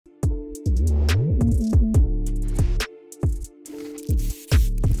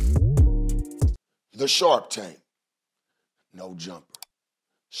The Sharp Tank. No jumper.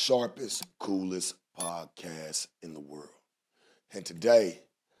 Sharpest, coolest podcast in the world. And today,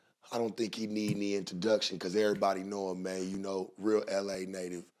 I don't think he need any introduction because everybody know him, man. You know, real LA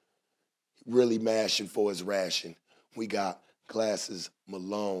native. Really mashing for his ration. We got Glasses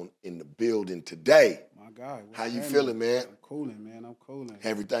Malone in the building today. My God. How you feeling, man? I'm cooling, man. I'm cooling.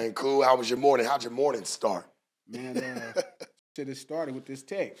 Everything cool? How was your morning? How'd your morning start? Man, shit has started with this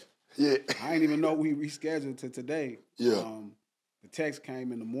text. Yeah. I didn't even know we rescheduled to today. Yeah. The text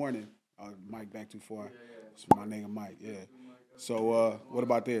came in the morning. Mike back too far. Yeah. It's my nigga Mike, yeah. So what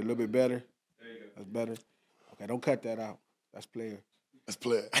about that? A little bit better? There you go. That's better? Okay, don't cut that out. That's player. That's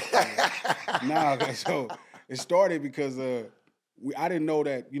player. So it started because I didn't know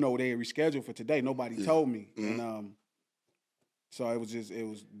that, they had rescheduled for today. Nobody told me. Mm-hmm. And so it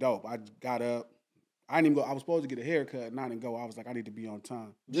was dope. I got up. I didn't even go. I was supposed to get a haircut and I didn't go. I was like, I need to be on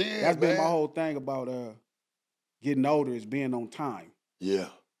time. Yeah, That's been my whole thing about getting older is being on time. Yeah.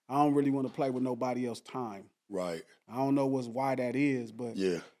 I don't really want to play with nobody else's time. Right. I don't know why that is, but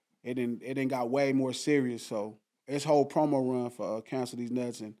yeah, it didn't got way more serious. So this whole promo run for Cancel These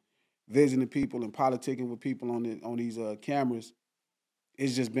Nuts and visiting people and politicking with people on these cameras,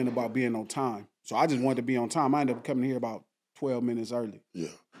 it's just been about being on time. So I just wanted to be on time. I ended up coming here about 12 minutes early. Yeah.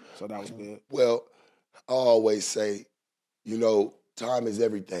 So that was good. Well, I always say, time is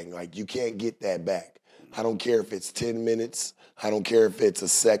everything. Like, you can't get that back. I don't care if it's 10 minutes. I don't care if it's a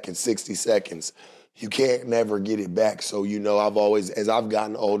second, 60 seconds. You can't never get it back. So, I've always, as I've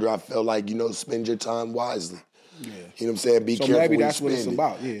gotten older, I felt like, spend your time wisely. Yeah. You know what I'm saying? Be careful maybe when that's you what spend it's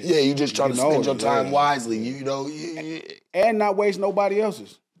about. Yeah. Yeah, you just try to spend your time wisely. And not waste nobody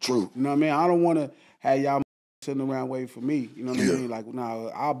else's. True. You know what I mean? I don't want to have y'all sitting around waiting for me. You know what I mean? Like,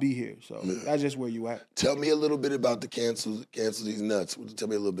 I'll be here. So that's just where you at. Tell me a little bit about the cancel These Nuts. Tell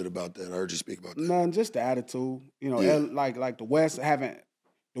me a little bit about that. I heard you speak about that. Nothing, just the attitude. Like the West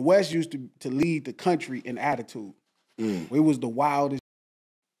the West used to lead the country in attitude. It was the wildest.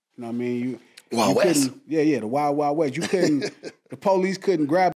 You know what I mean? Wild West. The Wild West. You couldn't. The police couldn't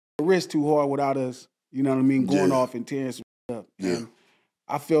grab the wrist too hard without us. You know what I mean? Going off and tearing some shit up. Yeah. And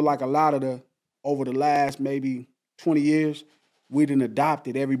I feel like a lot of over the last maybe 20 years, we done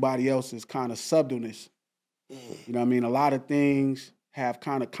adopted everybody else's kind of subtleness. You know what I mean? A lot of things have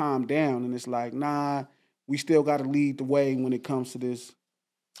kind of calmed down, and it's like, nah, we still got to lead the way when it comes to this.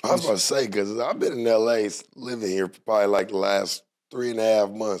 I was about to say, because I've been in L.A. living here for probably like the last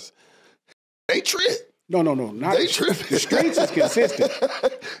 3.5 months. They trip. No, not they tripping. The streets is consistent.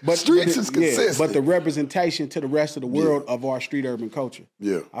 But streets is consistent. But the representation to the rest of the world of our street urban culture.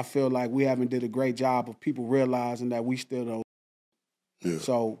 Yeah. I feel like we haven't did a great job of people realizing that we still don't. Yeah.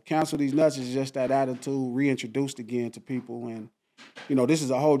 So Cancel These Nuts is just that attitude reintroduced again to people. And, this is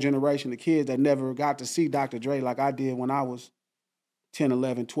a whole generation of kids that never got to see Dr. Dre like I did when I was 10,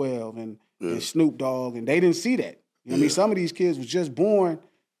 11, 12 and Snoop Dogg. And they didn't see that. You know what I mean? Some of these kids was just born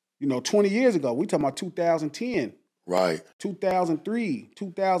 20 years ago. We talking about 2010. Right. 2003,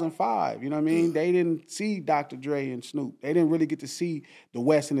 2005. You know what I mean? They didn't see Dr. Dre and Snoop. They didn't really get to see the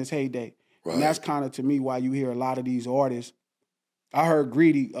West in its heyday. Right. And that's kind of, to me, why you hear a lot of these artists. I heard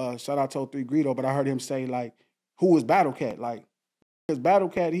shout out to 03 Greedo, but I heard him say, like, who was Battle Cat? Like, because Battle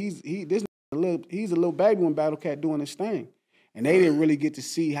Cat, he's a little baby when Battle Cat doing his thing. And they didn't really get to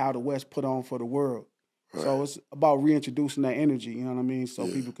see how the West put on for the world. Right. So it's about reintroducing that energy, you know what I mean? So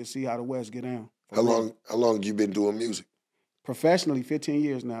people can see how the West get down. How long you been doing music? Professionally, 15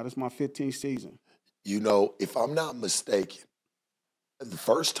 years now. This is my 15th season. If I'm not mistaken, the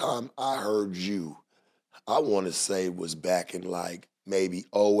first time I heard you, I want to say was back in like maybe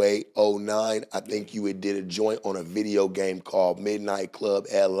 08, 09. I think you had did a joint on a video game called Midnight Club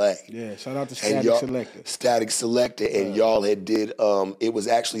LA. Yeah, shout out to Static Selector. Static Selector, and y'all had did, it was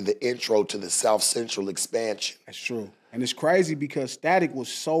actually the intro to the South Central expansion. That's true. And it's crazy because Static was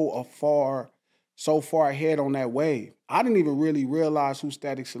so far ahead on that wave. I didn't even really realize who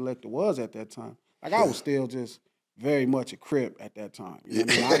Static Selector was at that time. Like, I was still just very much a Crip at that time. You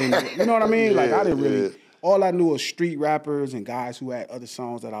know what I mean? Like, I didn't really... All I knew was street rappers and guys who had other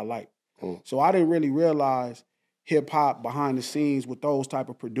songs that I liked. So I didn't really realize hip-hop behind the scenes with those type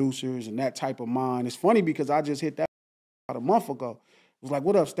of producers and that type of mind. It's funny because I just hit that about a month ago. It was like,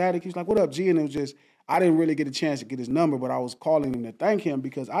 what up, Static? He was like, what up, G? And it was just, I didn't really get a chance to get his number, but I was calling him to thank him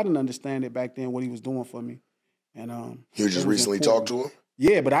because I didn't understand it back then, what he was doing for me. And you just recently talked to him?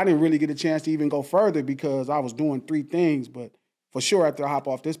 Yeah, but I didn't really get a chance to even go further because I was doing 3 things, but for sure, after I hop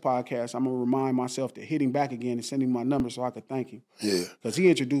off this podcast, I'm going to remind myself to hit him back again and send him my number so I could thank him. Yeah. Because he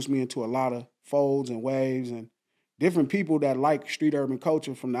introduced me into a lot of folds and waves and different people that like street urban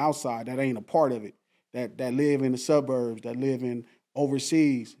culture from the outside that ain't a part of it. that live in the suburbs, that live in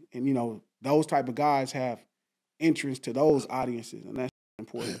overseas, and those type of guys have entrance to those audiences, and that's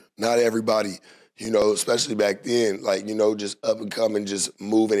important. Not everybody, especially back then, like, just up and coming, just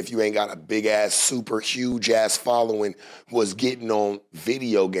moving. If you ain't got a big ass, super huge ass following, was getting on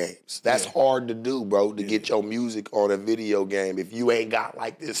video games. That's hard to do, bro, to get your music on a video game. If you ain't got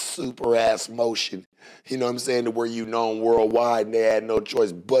like this super ass motion, you know what I'm saying, to where you known worldwide and they had no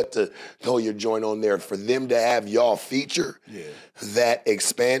choice but to throw your joint on there. For them to have y'all feature that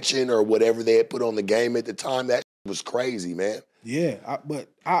expansion or whatever they had put on the game at the time, that was crazy, man. Yeah, but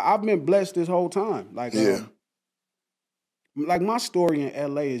I've been blessed this whole time. Like my story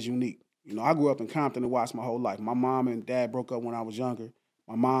in LA is unique. I grew up in Compton and watched my whole life. My mom and dad broke up when I was younger.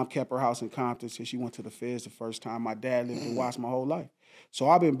 My mom kept her house in Compton since she went to the feds the first time. My dad lived in Watts my whole life. So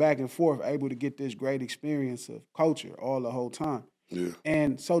I've been back and forth, able to get this great experience of culture all the whole time. Yeah.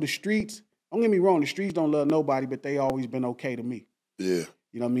 And so the streets, don't get me wrong, the streets don't love nobody, but they always been okay to me. Yeah.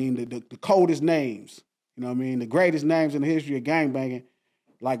 You know what I mean? The coldest names. You know what I mean? The greatest names in the history of gangbanging,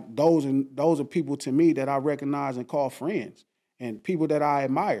 like those are people to me that I recognize and call friends and people that I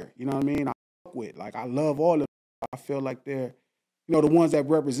admire. You know what I mean? I fuck with. Like, I love all of them. I feel like they're, the ones that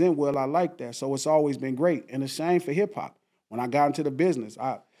represent well, I like that. So it's always been great. And the same for hip-hop. When I got into the business,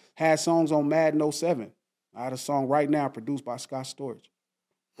 I had songs on Madden 07. I had a song right now produced by Scott Storch.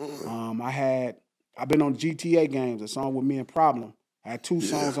 I've been on GTA games, a song with me and Problem. I had 2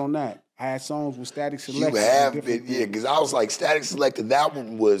 songs on that. I had songs with Static Selected. You have been, because I was like, Static Selected, that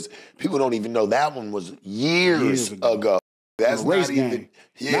one was, people don't even know, that one was years ago. That's race not game.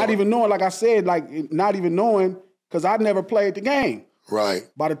 Not even knowing, like I said, not even knowing, because I never played the game. Right.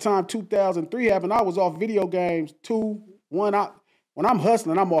 By the time 2003 happened, I was off video games, 2, 1 out. When I'm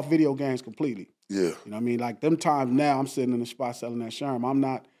hustling, I'm off video games completely. Yeah. You know what I mean? Like, them times now, I'm sitting in the spot selling that Sherm. I'm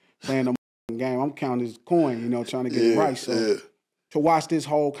not playing no game. I'm counting this coin, trying to get it right. So to watch this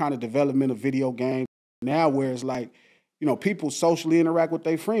whole kind of development of video games now, where it's like, people socially interact with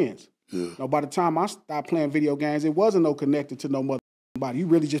their friends. Yeah. By the time I stopped playing video games, it wasn't no connected to no mother. You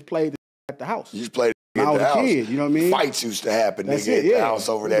really just played at the house. You just played at the house. Kid, you know what I mean? Fights used to happen, at the house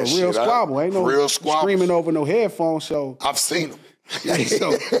over that shit. Real squabble. Ain't no real screaming over no headphones. So I've seen them.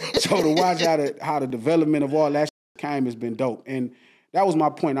 so to watch how the development of all that shit came has been dope. And that was my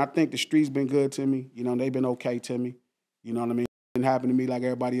point. I think the streets been good to me. They've been okay to me. You know what I mean? It didn't happen to me like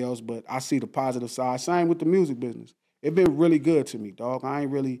everybody else, but I see the positive side. Same with the music business. It been really good to me, dog. I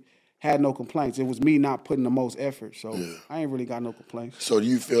ain't really had no complaints. It was me not putting the most effort, so I ain't really got no complaints. So do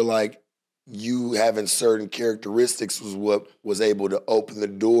you feel like you having certain characteristics was what was able to open the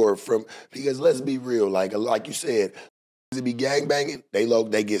door from, because let's be real, like you said, to be gangbanging,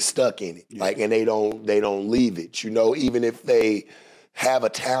 they get stuck in it, and they don't leave it. Even if they have a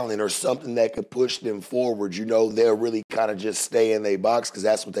talent or something that could push them forward, they'll really kind of just stay in their box because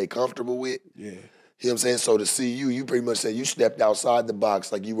that's what they comfortable with. Yeah. You know what I'm saying? So to see you pretty much said you stepped outside the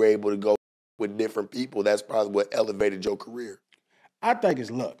box, like you were able to go with different people. That's probably what elevated your career. I think it's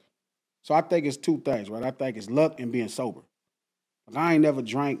luck. So I think it's 2 things, right? I think it's luck and being sober. Like, I ain't never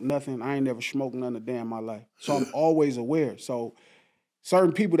drank nothing. I ain't never smoked nothing a day in my life. So I'm always aware. So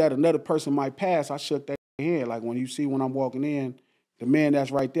certain people that another person might pass, I shook their hand. Like when I'm walking in, the man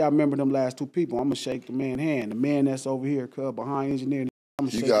that's right there, I remember them last 2 people. I'm going to shake the man's hand. The man that's over here, behind engineering, I'm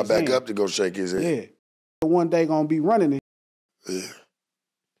going to shake his hand. You got back up to go shake his hand. Yeah. One day going to be running it. Yeah.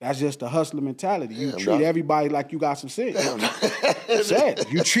 That's just a hustler mentality. You treat everybody like you got some sense. Sad.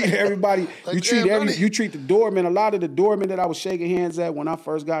 You treat everybody, you treat the doorman. A lot of the doormen that I was shaking hands at when I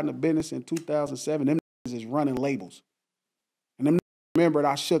first got into business in 2007, them is running labels. And them remembered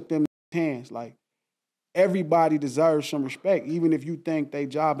I shook them hands. Like, everybody deserves some respect, even if you think their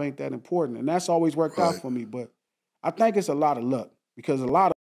job ain't that important. And that's always worked out for me. But I think it's a lot of luck, because a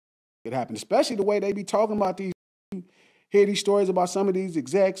lot of it happened, especially the way they be talking about these. Hear these stories about some of these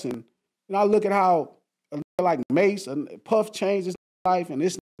execs, and I look at how like Mace and Puff changed his life, and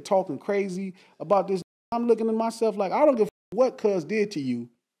this talking crazy about this. I'm looking at myself like, I don't give a what Cuz did to you.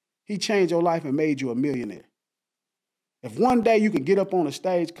 He changed your life and made you a millionaire. If one day you can get up on a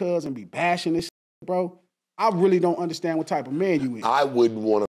stage, Cuz, and be bashing this, bro, I really don't understand what type of man you is. I wouldn't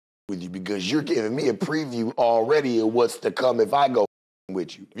want to with you because you're giving me a preview already of what's to come if I go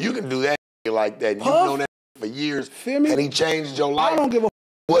with you. If you can do that like that, and you've known that for years, and he changed your life. I don't give a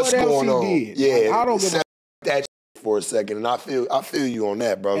what's going on. Did. Yeah, I don't give a that for a second, and I feel you on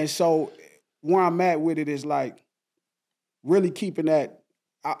that, bro. And so where I'm at with it is like really keeping that.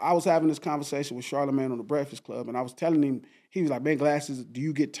 I was having this conversation with Charlamagne on the Breakfast Club, and I was telling him, he was like, man, Glasses, do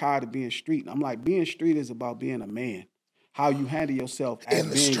you get tired of being street? And I'm like, being street is about being a man. How you handle yourself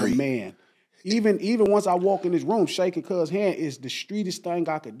as being a man. Even once I walk in this room, shaking cuz hand is the streetest thing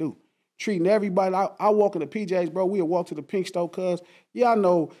I could do. Treating everybody. I walk in the PJs, bro. We'll walk to the pink store, cuz. Yeah, I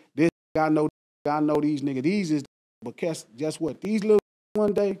know this. I know these niggas. These is, but guess what? These little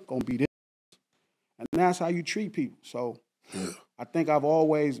one day gonna be this, and that's how you treat people. So I think I've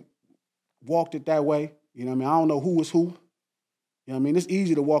always walked it that way. You know what I mean? I don't know who is who. You know what I mean? It's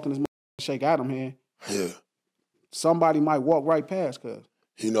easy to walk in this shake Adam hand. Yeah. Somebody might walk right past, cuz.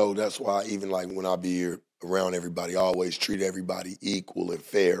 You know, that's why even like when I be here around everybody, I always treat everybody equal and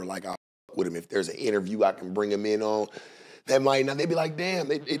fair. Like I with them. If there's an interview I can bring them in on, that might not, they'd be like,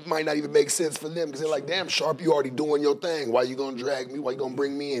 damn, it might not even make sense for them because they're like, damn, Sharp, you already doing your thing. Why you gonna drag me? Why you gonna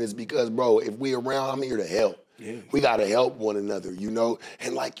bring me in? It's because, bro, if we around, I'm here to help. Yeah. We gotta help one another, you know?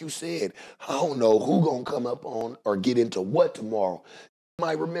 And like you said, I don't know who gonna come up on or get into what tomorrow. You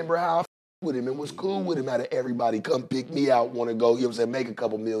might remember how I with him and was cool with him out of everybody come pick me out, wanna go, you know what I'm saying, make a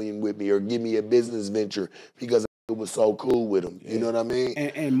couple million with me or give me a business venture because it was so cool with him. You know what I mean?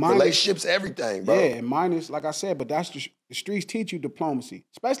 And minus, relationships, everything, bro. Yeah, and minus, like I said, but that's the streets teach you diplomacy,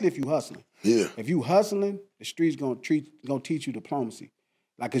 especially if you hustling. Yeah. If you hustling, the streets gonna teach you diplomacy.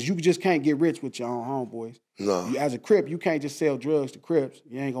 Like, cause you just can't get rich with your own homeboys. No. As a Crip, you can't just sell drugs to Crips.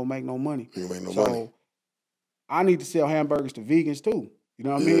 You ain't gonna make no money. You ain't make no money. So I need to sell hamburgers to vegans too. You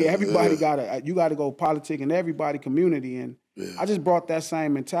know what I mean? Everybody you gotta go politic in everybody community. And I just brought that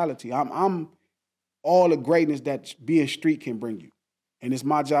same mentality. I'm all the greatness that being street can bring you. And it's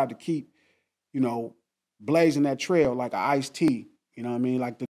my job to keep, you know, blazing that trail like an iced tea. You know what I mean?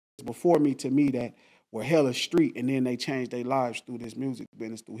 Like the before me to me that were hella street and then they changed their lives through this music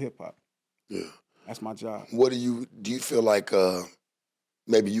business, through hip hop. Yeah. That's my job. What do you feel like,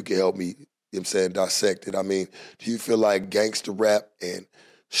 maybe you can help me, you know what I'm saying, dissect it. I mean, do you feel like gangster rap and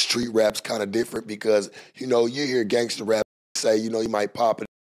street rap's kind of different? Because, you know, you hear gangster rap say, you know, you might pop it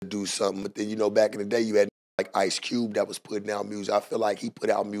and do something, but then, you know, back in the day you had like Ice Cube that was putting out music. I feel like he put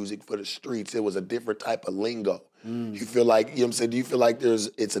out music for the streets. It was a different type of lingo. You feel like, you know what I'm saying, do you feel like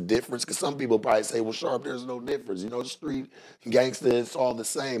it's a difference? Because some people probably say, well, Sharp, there's no difference. You know, street, gangster, it's all the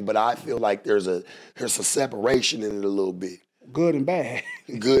same. But I feel like there's a separation in it a little bit. Good and bad.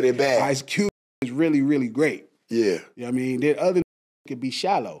 Good and bad. Ice Cube is really, really great. Yeah. You know what I mean? The other could be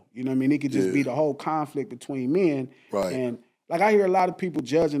shallow. You know what I mean? It could just be the whole conflict between men. Right. And like I hear a lot of people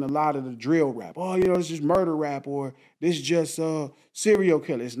judging a lot of the drill rap. Oh, you know, it's just murder rap or this just serial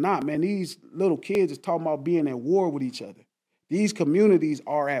killer. It's not, man. These little kids is talking about being at war with each other. These communities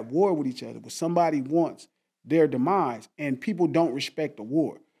are at war with each other, but somebody wants their demise, and people don't respect the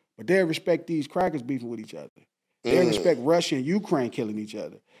war. But they respect these crackers beefing with each other. They respect Russia and Ukraine killing each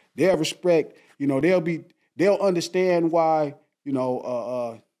other. They'll respect, you know, they'll understand why, you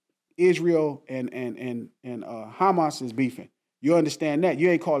know, Israel and Hamas is beefing. You understand that. You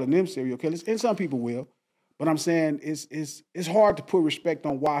ain't calling them serial killers, and some people will. But I'm saying it's hard to put respect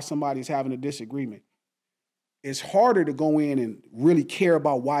on why somebody's having a disagreement. It's harder to go in and really care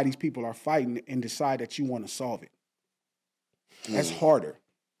about why these people are fighting and decide that you want to solve it. That's harder.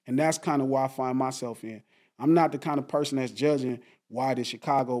 And that's kind of where I find myself in. I'm not the kind of person that's judging why the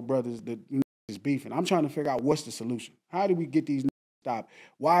Chicago brothers is beefing. I'm trying to figure out what's the solution. How do we get these stopped?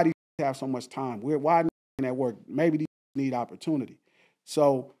 Why do these have so much time? Why at work? Maybe these need opportunity.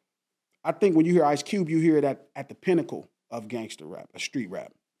 So I think when you hear Ice Cube, you hear it at the pinnacle of gangster rap, a street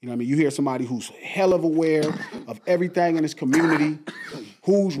rap. You know what I mean? You hear somebody who's hell of aware of everything in his community,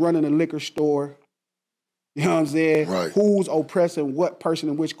 who's running a liquor store, you know what I'm saying? Right. Who's oppressing what person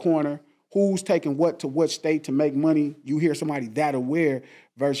in which corner, who's taking what to what state to make money. You hear somebody that aware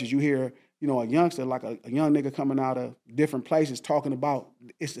versus you hear, you know, a youngster, like a young nigga coming out of different places talking about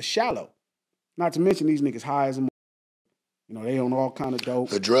it's the shallow. Not to mention these niggas high as a, you know, they on all kind of dope.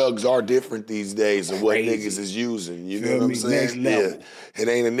 The drugs are different these days than what niggas is using. You know what I'm saying? Next level. Yeah. It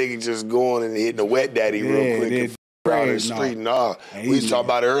ain't a nigga just going and hitting a wet daddy real quick and out in the street. Nah. We was talking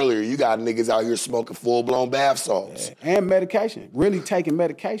about it earlier. You got niggas out here smoking full-blown bath salts. Yeah. And medication. Really taking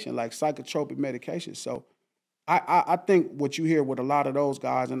medication, like psychotropic medication. So I think what you hear with a lot of those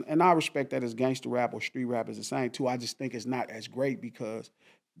guys, and I respect that as gangster rap or street rap is the same too. I just think it's not as great because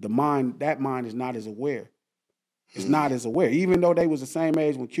that mind is not as aware. It's not as aware. Even though they was the same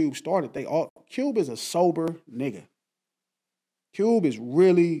age when Cube started, Cube is a sober nigga. Cube is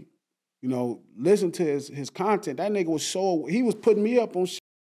really, you know, listen to his content. That nigga was he was putting me up on shit.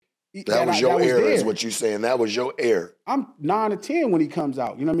 That was your era is what you saying. That was your era. I'm 9 or 10 when he comes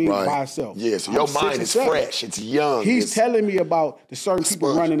out, you know what I mean, by himself. Yeah, so your mind is fresh. It's young. He's telling me about the certain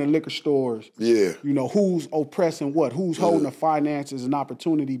people running the liquor stores. Yeah. You know, who's oppressing what, who's holding the finances and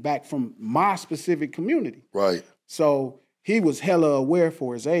opportunity back from my specific community. Right. So he was hella aware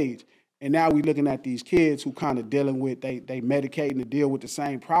for his age. And now we looking at these kids who kind of dealing with, they medicating to deal with the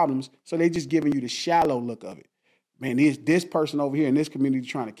same problems. So they just giving you the shallow look of it. Man, this person over here in this community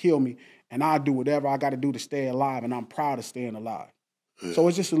trying to kill me, and I'll do whatever I got to do to stay alive, and I'm proud of staying alive. Yeah. So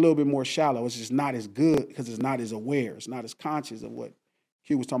it's just a little bit more shallow. It's just not as good because it's not as aware. It's not as conscious of what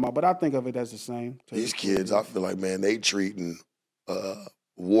Q was talking about. But I think of it as the same. These kids, I feel like, man, they treating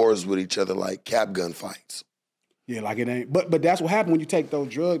wars with each other like cap gun fights. Yeah, like it ain't. But that's what happens when you take those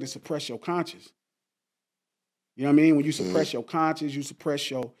drugs to suppress your conscience. You know what I mean? When you suppress your conscience, you suppress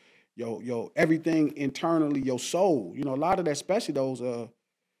your everything internally, your soul. You know, a lot of that, especially those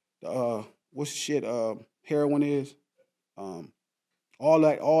what's the shit heroin is,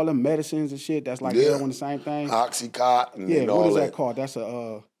 all the medicines and shit that's like heroin, the same thing. Oxycontin. Yeah, and what all is that that called? That's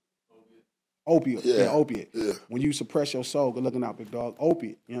a opiate. Yeah, opiate. Yeah. When you suppress your soul, good looking out, big dog.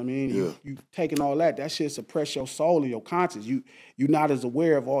 Opiate. You know what I mean? Yeah. You taking all that shit suppress your soul and your conscience. You're not as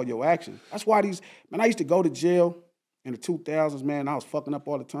aware of all your actions. That's why I used to go to jail in the 2000s, man. I was fucking up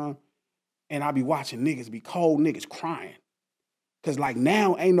all the time. And I be watching niggas be cold niggas crying. Cause like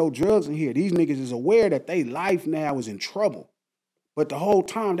now ain't no drugs in here. These niggas is aware that they life now is in trouble. But the whole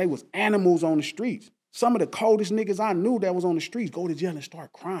time they was animals on the streets. Some of the coldest niggas I knew that was on the streets go to jail and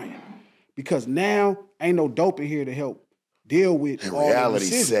start crying. Because now ain't no dope in here to help deal with and all reality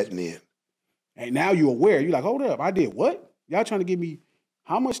the setting in. And now you aware. You like, hold up, I did what? Y'all trying to give me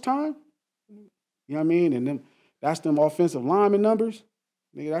how much time? You know what I mean? And that's them offensive lineman numbers.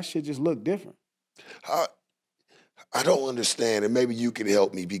 Nigga, that shit just look different. I don't understand, and maybe you can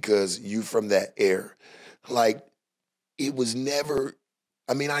help me because you from that era. Like, it was never,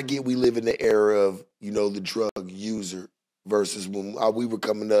 I mean, I get we live in the era of, the drug user versus when we were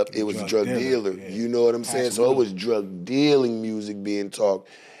coming up, it was drug dealer. Yeah. You know what I'm saying? So it was drug dealing music being talked.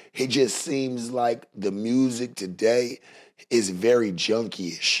 It just seems like the music today is very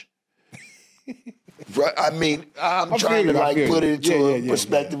junkie-ish. Right? I mean, I'm trying to put it into a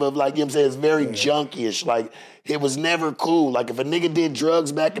perspective of like, you know what I'm saying? It's very junkie-ish. Like, it was never cool. Like, if a nigga did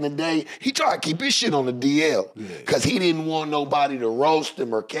drugs back in the day, he tried to keep his shit on the DL because he didn't want nobody to roast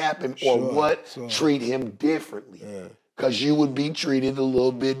him or cap him or treat him differently. Because you would be treated a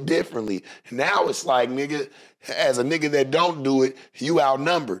little bit differently. Now it's like, nigga, as a nigga that don't do it, you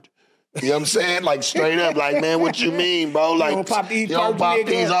outnumbered. You know what I'm saying? Like, straight up, like, man, what you mean, bro? Like, you don't pop these,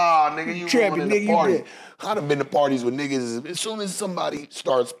 nigga, you going in the party. I done been to parties with niggas, as soon as somebody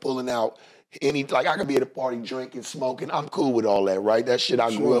starts pulling out like, I could be at a party drinking, smoking, I'm cool with all that, right? That shit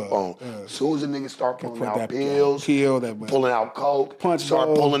I grew up on. As soon as a nigga start pulling out pills, pulling out coke,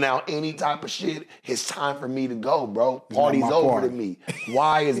 pulling out any type of shit, it's time for me to go, bro. Party's over to me.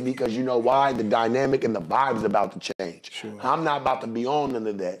 Why? Is because you know why? The dynamic and the vibe is about to change. I'm not about to be on none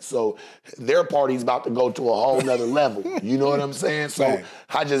of that. So their party's about to go to a whole nother level. You know what I'm saying? So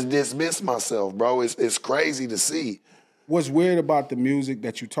I just dismiss myself, bro. It's crazy to see. What's weird about the music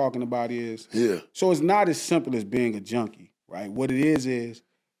that you're talking about is, so it's not as simple as being a junkie, right? What it is,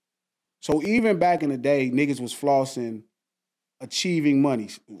 so even back in the day, niggas was flossing, achieving money,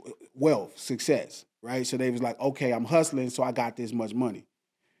 wealth, success, right? So they was like, okay, I'm hustling, so I got this much money.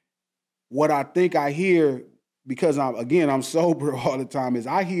 What I think I hear, because I'm sober all the time, is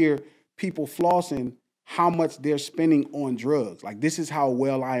I hear people flossing how much they're spending on drugs. Like, this is how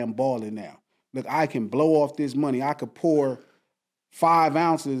well I am balling now. Look, I can blow off this money. I could pour 5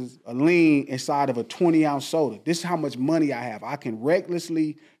 ounces of lean inside of a 20-ounce soda. This is how much money I have. I can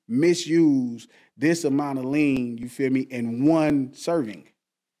recklessly misuse this amount of lean, you feel me, in one serving.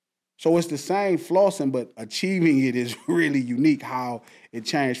 So it's the same flossing, but achieving it is really unique how it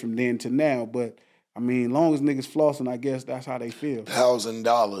changed from then to now. But I mean, long as niggas flossing, I guess that's how they feel.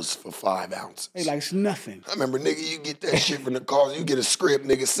 $1,000 for 5 ounces. Hey, like it's nothing. I remember, nigga, you get that shit from the car, you get a script,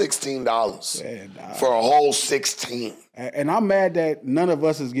 nigga, $16 for a whole 16. And I'm mad that none of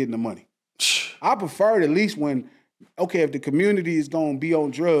us is getting the money. I prefer it at least when, okay, if the community is gonna be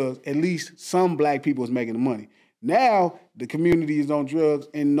on drugs, at least some black people is making the money. Now the community is on drugs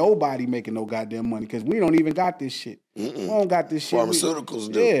and nobody making no goddamn money because we don't even got this shit. We don't got this shit.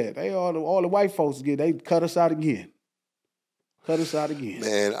 Pharmaceuticals do. Yeah, they all the white folks they cut us out again.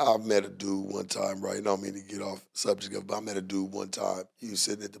 Man, I met a dude one time, right? I don't mean to get off subject of, but I met a dude one time. He was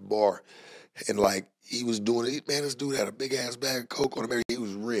sitting at the bar and like he was doing it. Man, this dude had a big ass bag of coke on him. He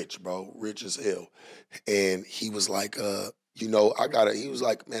was rich, bro, rich as hell. And he was like, he was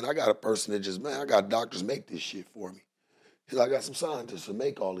like, man, I got a person that I got doctors make this shit for me. He's like, I got some scientists to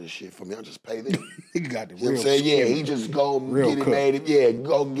make all this shit for me. I just pay them. He got the you know what I'm saying? Yeah, he just go get it made. Yeah,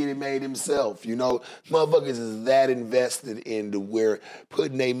 go get it made himself. You know, motherfuckers is that invested into where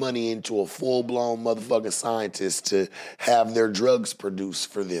putting their money into a full blown motherfucking scientist to have their drugs produced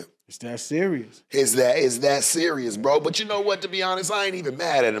for them. It's that serious. It's that serious, bro. But you know what? To be honest, I ain't even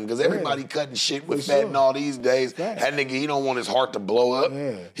mad at him because everybody cutting shit with fentanyl these days. That nigga, he don't want his heart to blow up.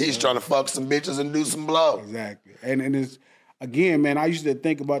 He's trying to fuck some bitches and do some blow. Exactly. And it's, again, man, I used to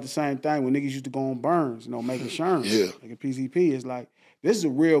think about the same thing when niggas used to go on burns, making sherms, like a PCP. It's like, this is a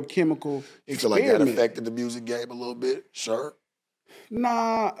real chemical experiment. You feel like that affected the music game a little bit? Sure.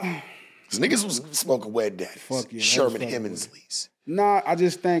 Nah. Because niggas was smoking Wet Daddies. Fuck yeah. Sherman Hemsley's. Nah, I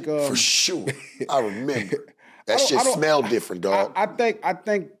just think... For sure. I remember. That shit smelled different, dog. I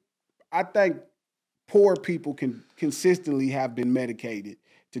think poor people can consistently have been medicated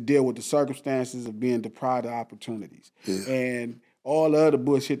to deal with the circumstances of being deprived of opportunities. And all the other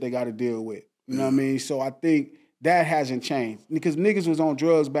bullshit they got to deal with. You know what I mean? So I think that hasn't changed. Because niggas was on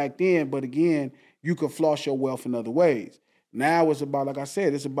drugs back then, but again, you could floss your wealth in other ways. Now it's about, like I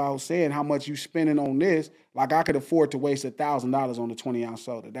said, it's about saying how much you spending on this. Like I could afford to waste $1,000 on a 20-ounce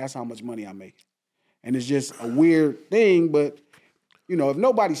soda. That's how much money I make. And it's just a weird thing, but, if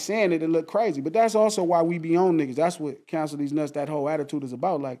nobody's saying it, it look crazy. But that's also why we be on niggas. That's what Cancel These Nuts, that whole attitude is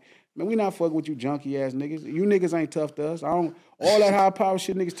about. Like, man, we not fucking with you junkie-ass niggas. You niggas ain't tough to us. All that high-power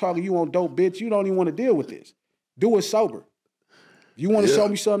shit niggas talking, you on dope, bitch. You don't even want to deal with this. Do it sober. If you want to show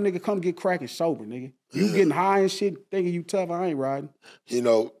me something, nigga, come get cracking sober, nigga. You getting high and shit, thinking you tough, I ain't riding.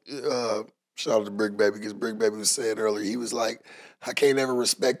 Shout out to Brick Baby, because Brick Baby was saying earlier, he was like, I can't ever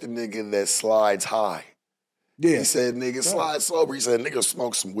respect a nigga that slides high. Yeah. He said, nigga, slide sober. He said, nigga,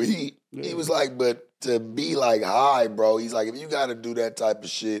 smoke some weed. Yeah. He was like, but to be like high, bro, he's like, if you got to do that type of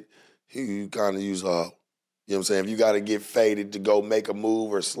shit, you kind of use a hoe. You know what I'm saying? If you got to get faded to go make a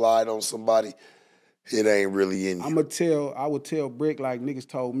move or slide on somebody, it ain't really in you. I would tell Brick, like niggas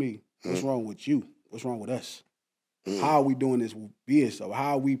told me, what's wrong with you? What's wrong with us? How are we doing this being so?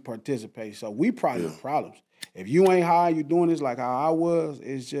 How we participate? So we probably the problems. If you ain't high, you doing this like how I was,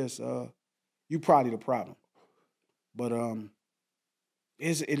 it's just, you probably the problem. But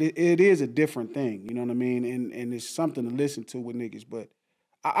it is a different thing, you know what I mean? And it's something to listen to with niggas. But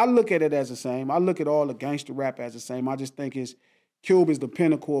I look at it as the same. I look at all the gangster rap as the same. I just think Cube is the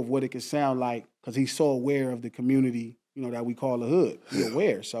pinnacle of what it can sound like because he's so aware of the community, that we call the hood. He's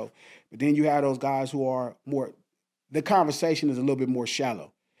aware. So, but then you have those guys who are more, the conversation is a little bit more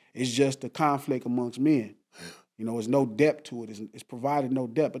shallow. It's just a conflict amongst men. There's no depth to it. It's provided no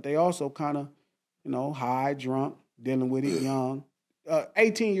depth. But they also kind of, high, drunk, dealing with it, young.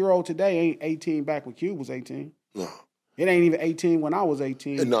 18-year-old today ain't 18 back when Cube was 18. No. It ain't even 18 when I was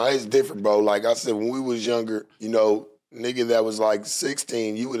 18. No, it's different, bro. Like I said, when we was younger, nigga that was like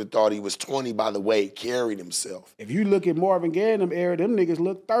 16, you would have thought he was 20 by the way he carried himself. If you look at Marvin Gaye in them era, them niggas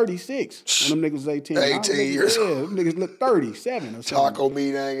look 36 when them niggas was 18. 18 years old. Yeah, them niggas look 37 or something. Taco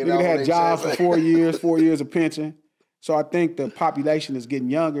meat hanging out. Nigga had jobs for 4 years, 4 years of pension. So I think the population is getting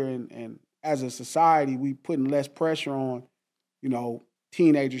younger, and as a society, we putting less pressure on,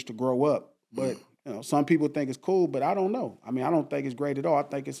 teenagers to grow up. But some people think it's cool, but I don't know. I mean, I don't think it's great at all. I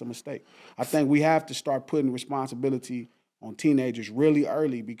think it's a mistake. I think we have to start putting responsibility on teenagers really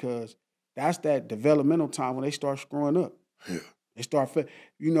early because that's that developmental time when they start screwing up. Yeah. They start,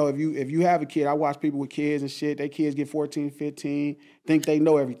 if you have a kid, I watch people with kids and shit, their kids get 14, 15, think they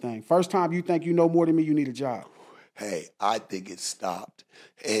know everything. First time you think you know more than me, you need a job. Hey, I think it stopped,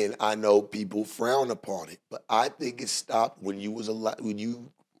 and I know people frown upon it, but I think it stopped when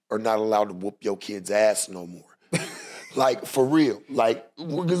you are not allowed to whoop your kid's ass no more. Like, for real. Like,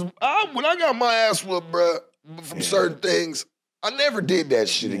 because when I got my ass whooped, bro, from certain things, I never did that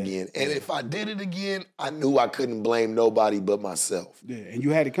shit again. And if I did it again, I knew I couldn't blame nobody but myself. Yeah, and you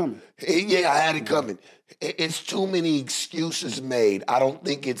had it coming. Yeah, I had it coming. It's too many excuses made. I don't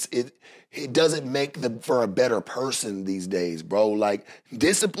think it doesn't make them for a better person these days, bro. Like,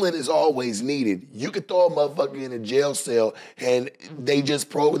 discipline is always needed. You could throw a motherfucker in a jail cell and they just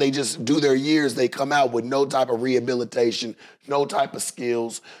do their years. They come out with no type of rehabilitation, no type of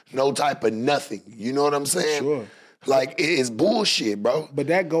skills, no type of nothing. You know what I'm saying? Sure. Like, it's bullshit, bro. But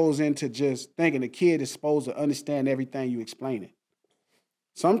that goes into just thinking the kid is supposed to understand everything you explaining.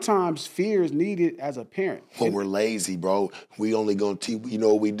 Sometimes fear is needed as a parent. Well, we're lazy, bro. We only gonna teach, you know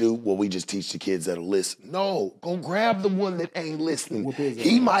what we do? Well, we just teach the kids that'll listen. No, go grab the one that ain't listening.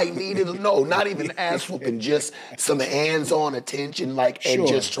 He might need it. No, not even ass whooping, just some hands-on attention, and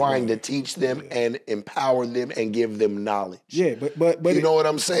just trying to teach them and empower them and give them knowledge. Yeah, but you know what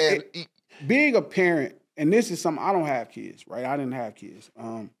I'm saying? Being a parent, and this is something, I don't have kids, right? I didn't have kids.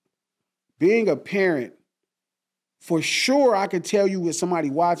 Being a parent, for sure, I could tell you with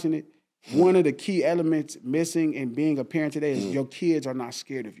somebody watching it, one of the key elements missing in being a parent today is your kids are not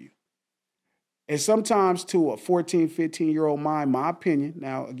scared of you. And sometimes to a 14, 15-year-old mind, my opinion,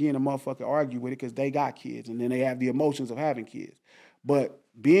 now, again, a motherfucker argue with it because they got kids and then they have the emotions of having kids. But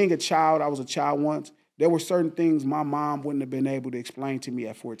being a child, I was a child once, there were certain things my mom wouldn't have been able to explain to me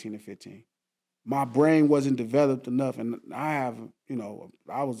at 14 and 15. My brain wasn't developed enough, and I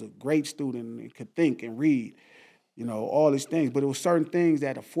was a great student and could think and read, all these things. But it was certain things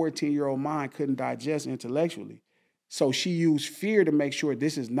that a 14-year-old mind couldn't digest intellectually. So she used fear to make sure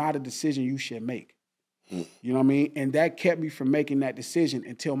this is not a decision you should make. You know what I mean? And that kept me from making that decision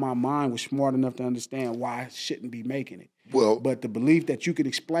until my mind was smart enough to understand why I shouldn't be making it. Well, but the belief that you could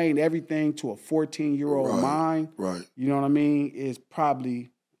explain everything to a 14-year-old mind, you know what I mean, is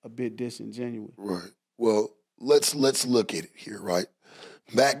probably a bit disingenuous. Right. Well, let's look at it here, right?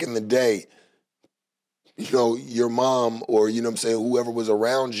 Back in the day, your mom or, whoever was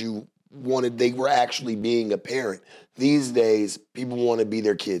around you they were actually being a parent. These days, people want to be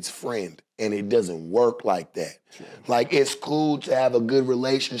their kid's friend, and it doesn't work like that. Sure. Like, it's cool to have a good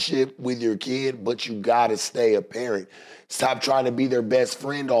relationship with your kid, but you gotta stay a parent. Stop trying to be their best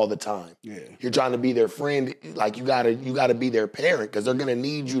friend all the time. Yeah. You're trying to be their friend, like you gotta be their parent because they're gonna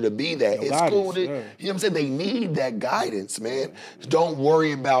need you to be that. It's cool to, you know what I'm saying? They need that guidance, man. Don't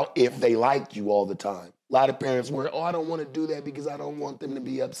worry about if they like you all the time. A lot of parents were, I don't want to do that because I don't want them to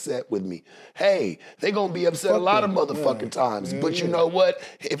be upset with me. Hey, they're going to be upset a lot of motherfucking times. But you know what?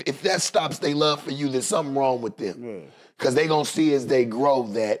 If that stops their love for you, there's something wrong with them. Because they're going to see as they grow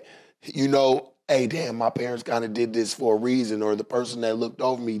that, hey, damn, my parents kind of did this for a reason, or the person that looked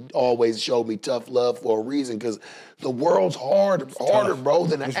over me always showed me tough love for a reason, because the world's harder, bro,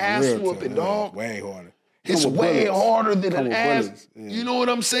 than an ass whooping, dog. Way harder. It's way harder than an ass. You know what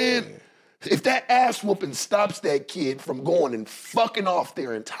I'm saying? Yeah. If that ass whooping stops that kid from going and fucking off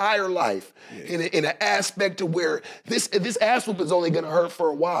their entire life in an aspect to where this ass whooping is only going to hurt for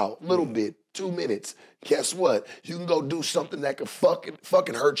a while, a little bit, 2 minutes, guess what? You can go do something that could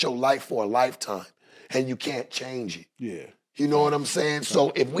fucking hurt your life for a lifetime, and you can't change it. Yeah. You know what I'm saying?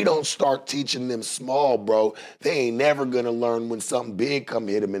 So if we don't start teaching them small, bro, they ain't never going to learn when something big come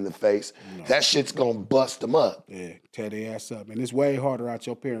hit them in the face. No. That shit's going to bust them up. Yeah, tear their ass up. And it's way harder out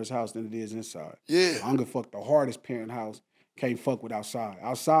your parents' house than it is inside. Yeah. I'm going to fuck the hardest parent house. Can't fuck with outside.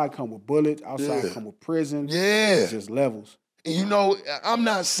 Outside come with bullets. Outside come with prison. Yeah. It's just levels. I'm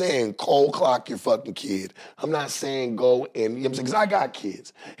not saying cold clock your fucking kid. I'm not saying go and, because I got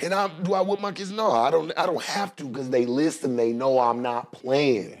kids. And do I whip my kids? No, I don't have to, because they listen, they know I'm not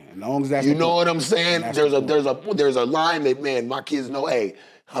playing. Yeah, as long as that's you know what I'm saying? There's a line that, man, my kids know, hey,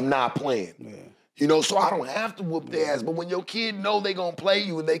 I'm not playing. Yeah. So I don't have to whoop their ass. But when your kid know they gonna play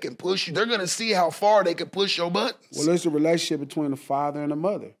you and they can push you, they're gonna see how far they can push your buttons. Well, it's a relationship between the father and the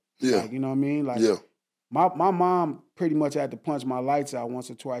mother. Yeah. Like, you know what I mean? Like, my mom pretty much had to punch my lights out once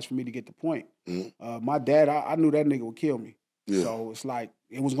or twice for me to get the point. Mm-hmm. My dad, I knew that nigga would kill me. Yeah. So it's like,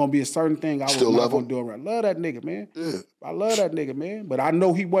 it was going to be a certain thing I was not going to do around. Love that nigga, man. Yeah. I love that nigga, man. But I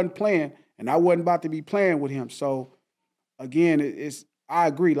know he wasn't playing, and I wasn't about to be playing with him. So, again, I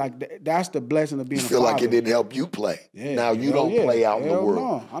agree. Like, that's the blessing of being a father. You feel like it didn't help you play. Yeah, now you don't play out in the world.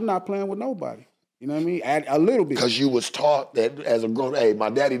 No, I'm not playing with nobody. You know what I mean? A little bit. Because you was taught that as a grown, hey, my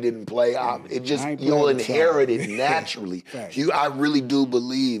daddy didn't play. You'll inherit it naturally. I really do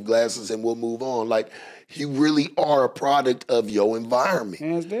believe, Glasses, and we'll move on. Like, you really are a product of your environment.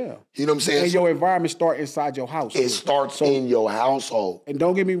 Hands down. You know what I'm saying? And your environment starts inside your house. It starts in your household. And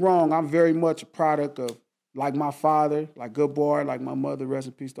don't get me wrong, I'm very much a product of, like my father, like Good Boy, like my mother, rest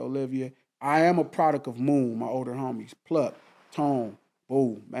in peace to Olivia. I am a product of Moon, my older homies. Pluck, Tone,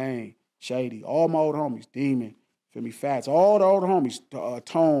 Boo, Man, Shady, all my old homies, Demon, feel me, Fats, all the old homies,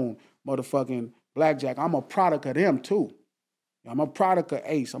 Tone, motherfucking Blackjack. I'm a product of them too. I'm a product of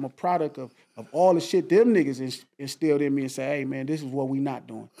Ace. I'm a product of all the shit them niggas instilled in me and say, hey man, this is what we not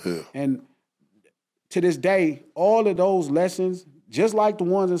doing. Yeah. And to this day, all of those lessons, just like the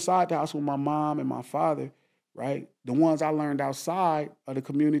ones inside the house with my mom and my father, right? The ones I learned outside of the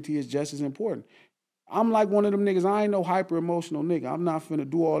community is just as important. I'm like one of them niggas, I ain't no hyper-emotional nigga. I'm not finna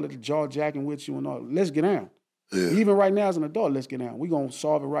do all of the jaw-jacking with you and all. Let's get down. Yeah. Even right now as an adult, let's get down. We gonna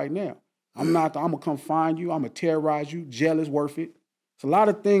solve it right now. I'm gonna come find you. I'm gonna terrorize you. Jail is worth it. It's a lot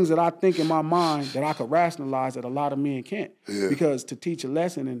of things that I think in my mind that I could rationalize that a lot of men can't. Yeah. Because to teach a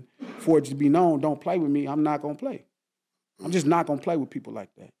lesson and for it to be known, don't play with me, I'm not gonna play. I'm just not gonna play with people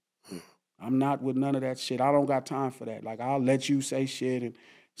like that. I'm not with none of that shit. I don't got time for that. Like, I'll let you say shit and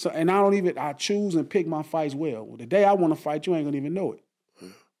I choose and pick my fights well. The day I want to fight, you ain't gonna even know it.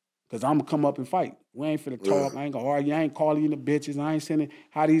 Because I'm gonna come up and fight. We ain't finna talk. I ain't gonna argue. I ain't calling you the bitches. I ain't sending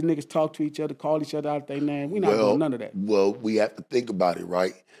how these niggas talk to each other, call each other out their name. We not doing none of that. Well, we have to think about it,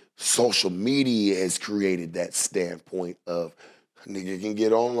 right? social media has created that standpoint of nigga can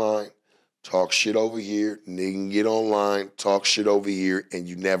get online, talk shit over here, nigga can get online, talk shit over here, and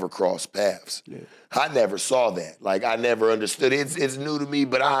you never cross paths. Yeah. I never saw that. Like, I never understood it. It's new to me,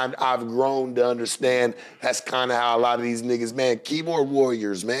 but I've grown to understand that's kind of how a lot of these niggas, man, keyboard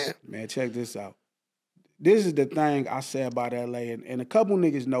warriors, man. Man, check this out. This is the thing I say about LA, and a couple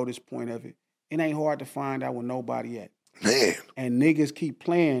niggas know this point of it. It ain't hard to find out where nobody at. Man. And niggas keep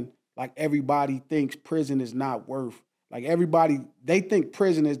playing like everybody thinks prison is not worth. Like everybody, they think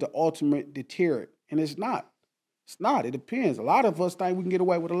prison is the ultimate deterrent, and it's not. It's not. It depends. A lot of us think we can get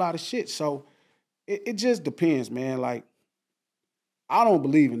away with a lot of shit, so it just depends, man. Like, I don't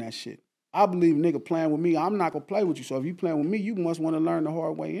believe in that shit. I believe nigga playing with me, I'm not gonna play with you. So if you playing with me, you must want to learn the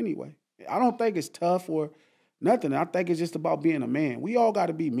hard way anyway. I don't think it's tough or nothing. I think it's just about being a man. We all got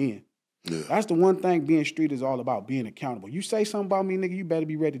to be men. Yeah. That's the one thing being street is all about, being accountable. You say something about me, nigga, you better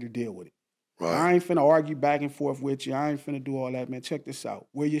be ready to deal with it. Right. I ain't finna argue back and forth with you. I ain't finna do all that, man. Check this out.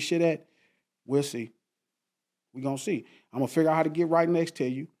 Where your shit at? We'll see. We gonna see. I'm gonna figure out how to get right next to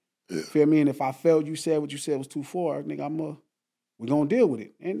you. Yeah. Feel me? And if I felt you said what you said was too far, nigga, we gonna deal with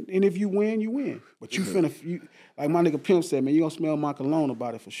it. And if you win, you win. But you like my nigga Pimp said, man, you gonna smell my cologne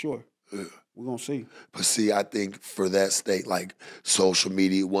about it for sure. Yeah. We're gonna see. But see, I think for that state, like social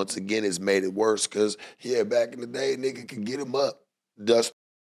media, once again, has made it worse because, yeah, back in the day, nigga could get him up, dust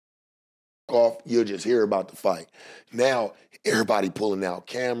off, you'll just hear about the fight. Now, everybody pulling out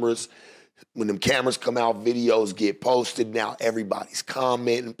cameras. When them cameras come out, videos get posted. Now everybody's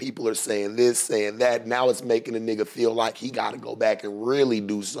commenting. People are saying this, saying that. Now it's making a nigga feel like he got to go back and really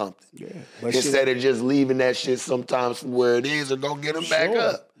do something. Yeah, instead of just leaving that shit sometimes from where it is or go get him back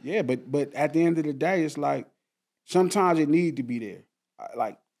up. Yeah, but at the end of the day, it's like sometimes it need to be there.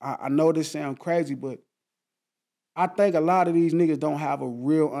 I know this sounds crazy, but I think a lot of these niggas don't have a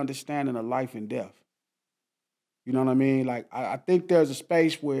real understanding of life and death. You know what I mean? Like, I think there's a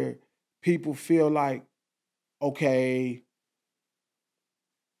space where people feel like, okay,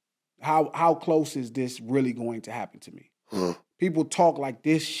 how close is this really going to happen to me? Huh. People talk like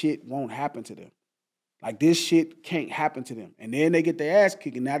this shit won't happen to them. Like, this shit can't happen to them. And then they get their ass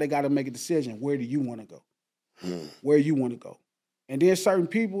kicked, and now they got to make a decision. Where do you want to go? Where you want to go? And then certain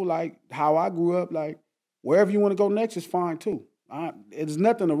people, like how I grew up, like, wherever you want to go next is fine, too. There's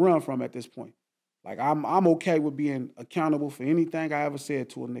nothing to run from at this point. Like, I'm okay with being accountable for anything I ever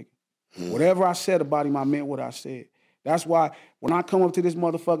said to a nigga. Whatever I said about him, I meant what I said. That's why when I come up to this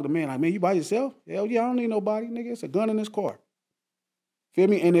motherfucker, the man, like, man, you by yourself? Hell yeah, I don't need nobody, nigga. It's a gun in this car. Feel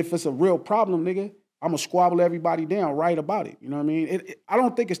me? And if it's a real problem, nigga, I'm going to squabble everybody down right about it. You know what I mean? I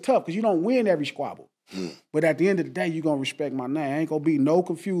don't think it's tough because you don't win every squabble. But at the end of the day, you're going to respect my name. Ain't going to be no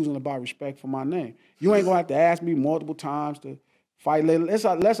confusion about respect for my name. You ain't going to have to ask me multiple times to fight later.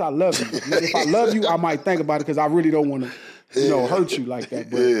 Unless I love you. If I love you, I might think about it because I really don't want to, hurt you like that.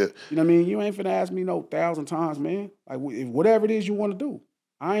 But, you know what I mean? You ain't finna ask me no 1,000 times, man. Like, if whatever it is you want to do,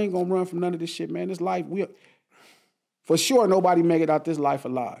 I ain't going to run from none of this shit, man. This life, for sure, nobody make it out this life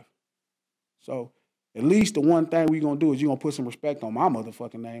alive. So, at least the one thing we gonna do is you gonna put some respect on my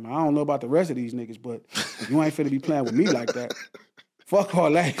motherfucking name. I don't know about the rest of these niggas, but you ain't finna be playing with me like that. Fuck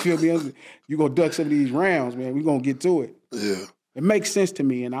all that, you feel me? You gonna duck some of these rounds, man. We gonna get to it. Yeah. It makes sense to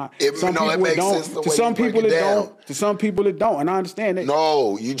me, and some people it don't. To some people it don't. To some people it don't, and I understand that.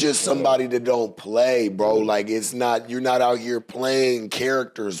 No, you just somebody that don't play, bro. Like, it's not, you're not out here playing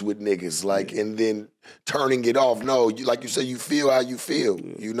characters with niggas, like, and then turning it off. No, like you say, you feel how you feel,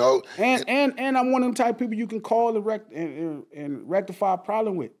 you know? And I'm one of them type of people you can call and rectify a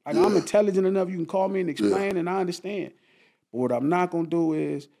problem with. Like, I'm intelligent enough, you can call me and explain, and I understand. But what I'm not gonna do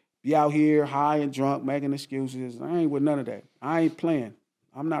is be out here high and drunk, making excuses. I ain't with none of that. I ain't playing.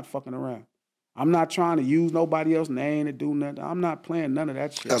 I'm not fucking around. I'm not trying to use nobody else's name to do nothing. I'm not playing none of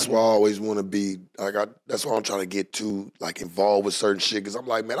that shit. That's why I always want to be, like, that's why I'm trying to get to, like, involved with certain shit, because I'm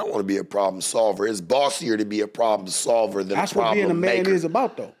like, man, I want to be a problem solver. It's bossier to be a problem solver than a problem maker. That's what being a man is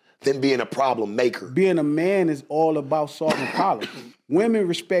about, though. Than being a problem maker. Being a man is all about solving problems. Women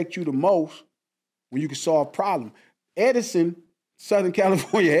respect you the most when you can solve problems. Southern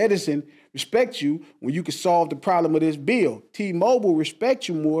California Edison respects you when you can solve the problem of this bill. T-Mobile respects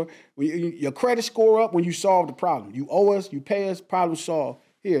you more when your credit score up when you solve the problem. You owe us, you pay us, problem solved.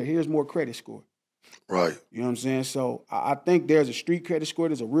 Here's more credit score. Right. You know what I'm saying? So I think there's a street credit score,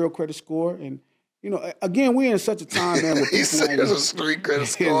 there's a real credit score, and again, we're in such a time, man, where people there's a street credit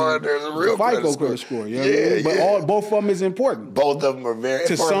score, there's a real credit score. You know what I mean? But both of them is important. Both of them are very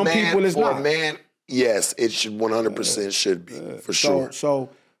to some people. It's not. For a man, yes, it should 100% should be for sure. So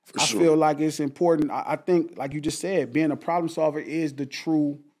I feel like it's important. I think, like you just said, being a problem solver is the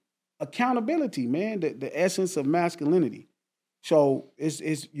true accountability, man, the essence of masculinity. So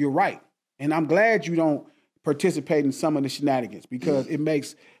it's you're right. And I'm glad you don't participate in some of the shenanigans because it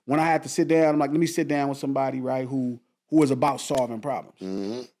makes, when I have to sit down, I'm like, let me sit down with somebody, right, who is about solving problems.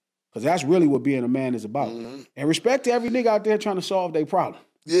 Because that's really what being a man is about. And respect to every nigga out there trying to solve their problem.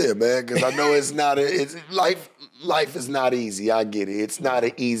 Yeah, man, because I know it's not life is not easy. I get it. It's not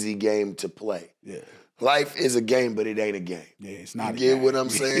an easy game to play. Yeah. Life is a game, but it ain't a game. Yeah, it's not you get game. What I'm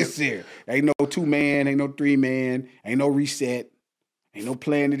saying? It's here. Ain't no 2-man, ain't no 3-man, ain't no reset, ain't no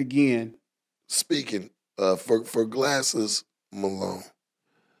playing it again. Speaking for Glasses Malone,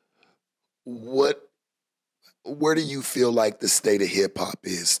 where do you feel like the state of hip hop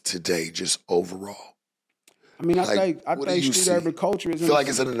is today, just overall? I mean, I think street urban culture is. Feel like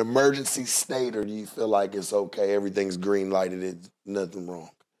it's in an emergency state, or do you feel like it's okay, everything's green lighted, it's nothing wrong?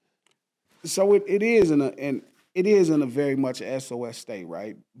 So it is in a very much SOS state,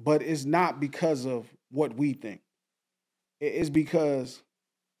 right? But it's not because of what we think. It's because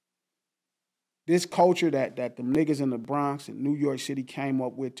this culture that the niggas in the Bronx and New York City came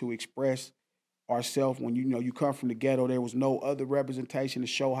up with to express ourselves. When you come from the ghetto, there was no other representation to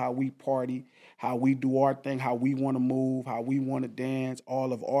show how we party, how we do our thing, how we want to move, how we want to dance,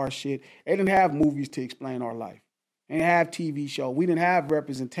 all of our shit. They didn't have movies to explain our life. They didn't have TV shows. We didn't have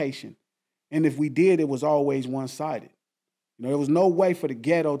representation. And if we did, it was always one-sided. There was no way for the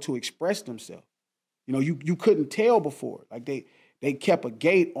ghetto to express themselves. You couldn't tell before. Like they kept a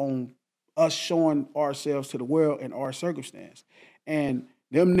gate on us showing ourselves to the world in our circumstance. And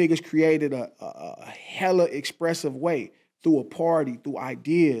them niggas created a hella expressive way through a party, through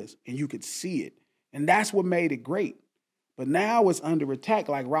ideas, and you could see it. And that's what made it great. But now it's under attack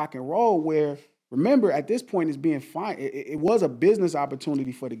like rock and roll, where, remember, at this point it's being fine. It was a business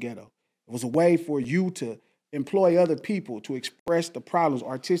opportunity for the ghetto. It was a way for you to employ other people to express the problems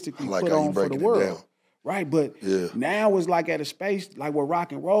artistically put on for the world. Right, but now it's like at a space like with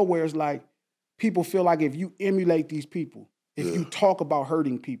rock and roll, where it's like people feel like if you emulate these people, if you talk about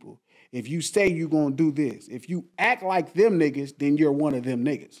hurting people, if you say you're gonna do this, if you act like them niggas, then you're one of them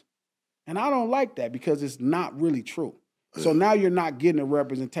niggas. And I don't like that because it's not really true. So now you're not getting a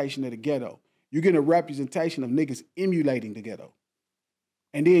representation of the ghetto. You're getting a representation of niggas emulating the ghetto.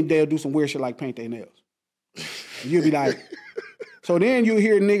 And then they'll do some weird shit like paint their nails. And you'll be like, so then you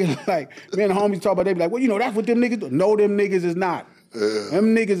hear niggas like, man, the homies talk about, they be like, well, that's what them niggas do. No, them niggas is not.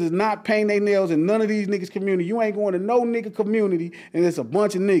 Them niggas is not painting their nails in none of these niggas' community. You ain't going to no nigga community and it's a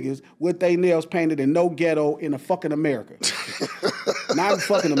bunch of niggas with their nails painted in no ghetto in a fucking America. Not in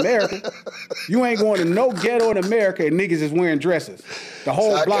fucking America. You ain't going to no ghetto in America and niggas is wearing dresses. The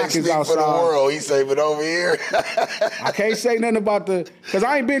whole block is outside. For the world, he say, but over here. I can't say nothing about because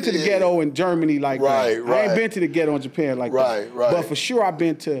I ain't been to the ghetto in Germany like that. I ain't been to the ghetto in Japan like that. But for sure I've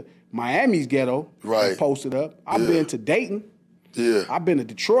been to Miami's ghetto. Posted up. I've been to Dayton. I've been to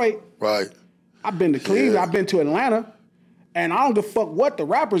Detroit. I've been to Cleveland. I've been to Atlanta. And I don't give a fuck what the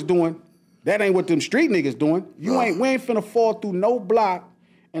rappers doing. That ain't what them street niggas doing. We ain't finna fall through no block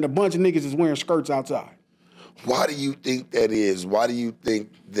and a bunch of niggas is wearing skirts outside. Why do you think that is? Why do you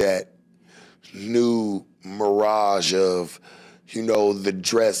think that new mirage of, the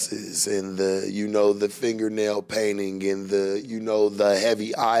dresses and the fingernail painting and the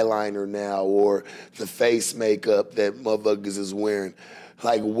heavy eyeliner now, or the face makeup that motherfuckers is wearing?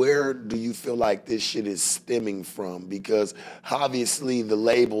 Like, where do you feel like this shit is stemming from? Because obviously the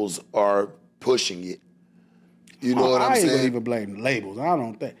labels are pushing it. You know what I'm saying? I ain't gonna even blame the labels. I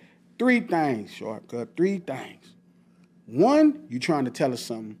don't think. 3 things, shortcut. 3 things. 1, you trying to tell us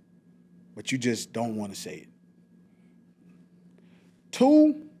something, but you just don't want to say it.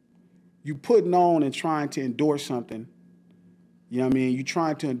 2, you putting on and trying to endorse something. You know what I mean? You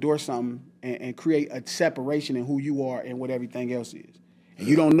trying to endorse something and create a separation in who you are and what everything else is. And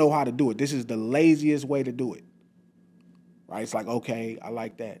you don't know how to do it. This is the laziest way to do it. Right? It's like, okay, I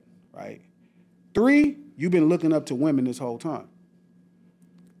like that. Right? 3, you've been looking up to women this whole time.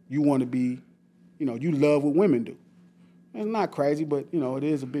 You want to be, you love what women do. It's not crazy, but, it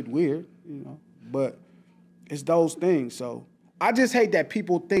is a bit weird, But it's those things. So I just hate that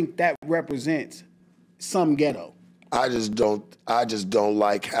people think that represents some ghetto. I just don't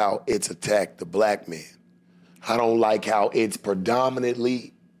like how it's attacked the black man. I don't like how it's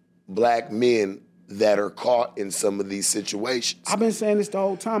predominantly black men that are caught in some of these situations. I've been saying this the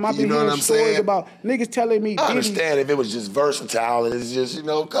whole time. I've been hearing stories about niggas telling me. I understand if it was just versatile and it's just, a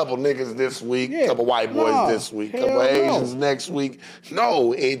couple niggas this week, a couple white boys this week, a couple Asians next week.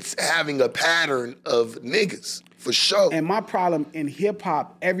 No, it's having a pattern of niggas, for sure. And my problem in hip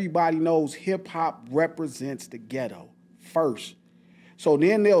hop, everybody knows hip hop represents the ghetto first. So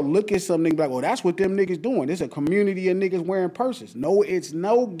then they'll look at some niggas like, well, that's what them niggas doing. It's a community of niggas wearing purses. No, it's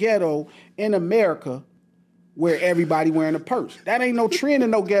no ghetto in America where everybody wearing a purse. That ain't no trend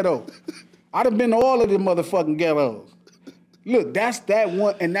in no ghetto. I'd have been to all of them motherfucking ghettos. Look, that's that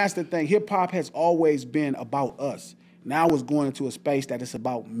one, and that's the thing. Hip hop has always been about us. Now it's going into a space that it's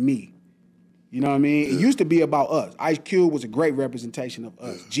about me. You know what I mean? It used to be about us. Ice Cube was a great representation of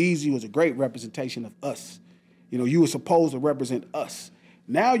us. Jeezy was a great representation of us. You know, you were supposed to represent us.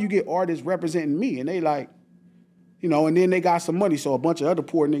 Now you get artists representing me, and they like, you know, and then they got some money, so a bunch of other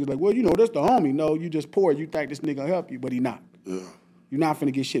poor niggas like, well, you know, that's the homie. No, you just poor. You think this nigga gonna help you, but he not. Yeah. You're not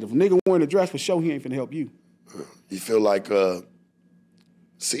finna get shit. If a nigga wearing a dress for show, he ain't finna help you. You feel like,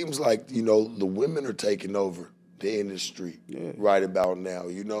 seems like, you know, the women are taking over the industry right about now,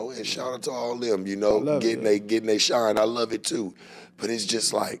 you know, and shout out to all them, you know, getting they shine. I love it too. But it's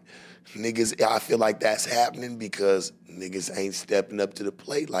just like, niggas, I feel like that's happening because niggas ain't stepping up to the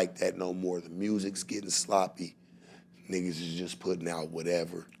plate like that no more. The music's getting sloppy. Niggas is just putting out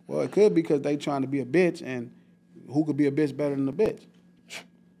whatever. Well, it could be because they trying to be a bitch, and who could be a bitch better than a bitch?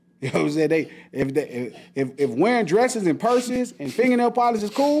 You know what I'm saying? If wearing dresses and purses and fingernail polish is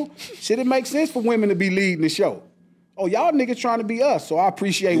cool, shit, it makes sense for women to be leading the show. Oh, y'all niggas trying to be us, so I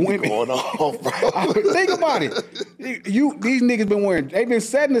appreciate women. Going on, bro. Think about it. These niggas they've been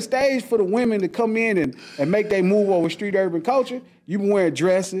setting the stage for the women to come in and make their move over street urban culture. You been wearing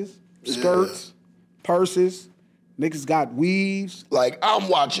dresses, skirts, purses. Niggas got weaves. Like, I'm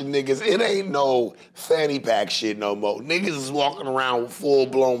watching niggas, it ain't no fanny pack shit no more. Niggas is walking around with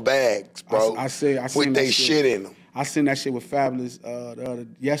full-blown bags, bro. I seen with they shit in them. I seen that shit with Fabolous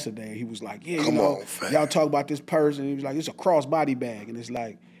yesterday. He was like, yeah, Come you know, on, y'all talk about this purse, and he was like, it's a crossbody bag. And it's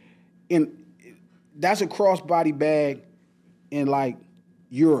like, that's a crossbody bag in, like,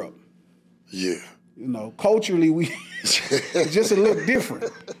 Europe. Yeah. You know, culturally, it's just a little different.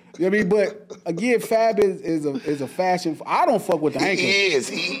 You know what I mean? But again, Fab is a fashion. I don't fuck with the anklet. He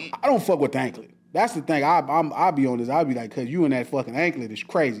is. I don't fuck with the anklet. That's the thing. I'll be on this. I'll be like, cause you in that fucking anklet is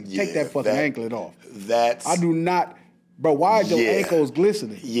crazy. Yeah, take that fucking anklet off. I do not. Bro, why are your ankles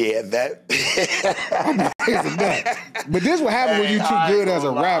glistening? Yeah, that. But this what happen when you too good as a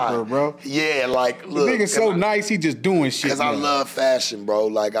rapper, bro. Yeah, like, look. The nigga's so nice, he just doing shit. Because I love fashion, bro.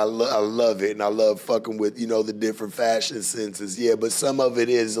 Like, I love it, and I love fucking with, you know, the different fashion senses. Yeah, but some of it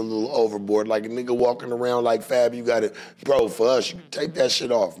is a little overboard. Like, a nigga walking around like Fab, you got to, bro, for us, you take that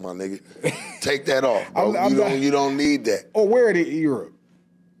shit off, my nigga. Take that off, bro. You don't need that. Or wear it in Europe.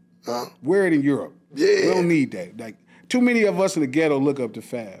 Huh? Wear it in Europe. Yeah. We don't need that. Like, too many of us in the ghetto look up to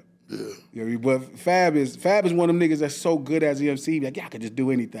Fab. Yeah. You know, but Fab is one of them niggas that's so good as MC. Like, yeah, I could just do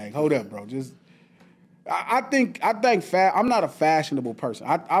anything. Hold up, bro. I think Fab. I'm not a fashionable person.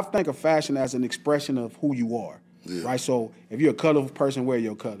 I think of fashion as an expression of who you are. Yeah. Right. So if you're a colorful person, wear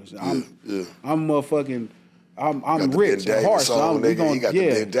your colors. I'm motherfucking. I'm rich and harsh. So the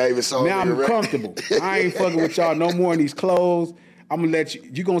Ben Davis on. Now I'm comfortable. I ain't fucking with y'all no more in these clothes. I'm gonna let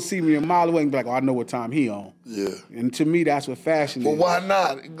you gonna see me a mile away and be like, oh, I know what time he on. Yeah. And to me, that's what fashion is. Well, why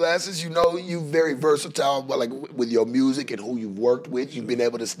not? Glasses, you know, you very versatile, but like with your music and who you've worked with, you've been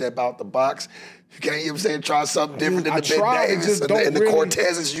able to step out the box. You can't, you know what I'm saying, try something different than the Ben Davis and the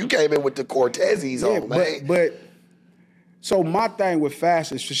Cortezes. You came in with the Cortezes on, man. But so my thing with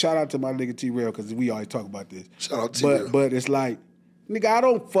fashion, shout out to my nigga T-Rail, because we always talk about this. Shout out to T-Rail. But it's like, nigga, I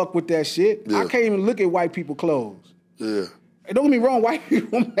don't fuck with that shit. Yeah. I can't even look at white people clothes. Yeah. Don't get me wrong, white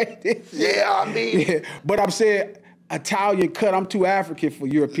people make this. Yeah, I mean. Yeah. But I'm saying Italian cut, I'm too African for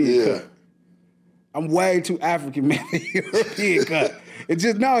European cut. I'm way too African, man, for European cut. It's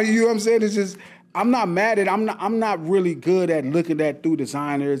just, no, you know what I'm saying? It's just, I'm not mad at it. I'm not really good at looking at through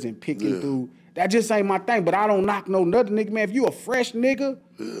designers and picking through. That just ain't my thing. But I don't knock no nothing, nigga, man. If you a fresh nigga,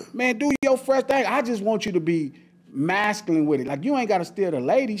 man, do your fresh thing. I just want you to be masculine with it. Like, you ain't got to steal the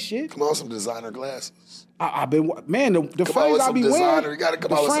lady shit. Come on, some designer glasses. I've been, man, the frames I be wearing. You gotta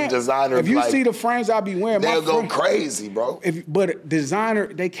come out with some designer. If you see the frames I be wearing, they'll go crazy, bro. But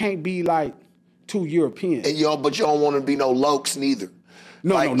designer, they can't be like too European. And but you don't want to be no lokes neither.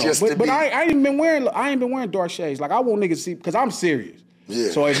 No. But I ain't been wearing dark shades. Like, I want niggas to see, because I'm serious.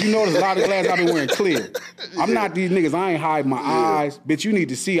 Yeah. So if you notice, a lot of glasses I've been wearing clear. I'm not these niggas. I ain't hide my eyes. Bitch, you need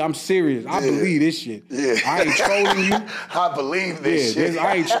to see I'm serious. I believe this shit. Yeah. I ain't trolling you. I believe this shit.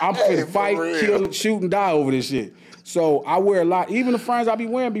 I'm finna fight, kill, shoot, and die over this shit. So I wear a lot. Even the frames I be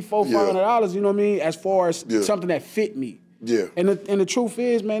wearing be $400, you know what I mean? As far as something that fit me. Yeah. And the truth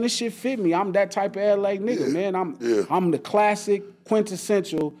is, man, this shit fit me. I'm that type of LA nigga, man. I'm the classic,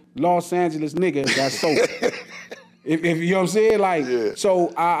 quintessential Los Angeles nigga that's so... If you know what I'm saying? Like,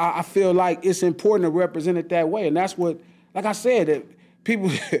 so I feel like it's important to represent it that way. And that's what, like I said, that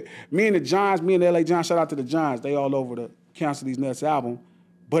people, me and the LA Giants, shout out to the Giants, they all over the Cancel These Nuts album.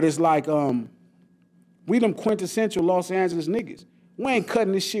 But it's like, we them quintessential Los Angeles niggas. We ain't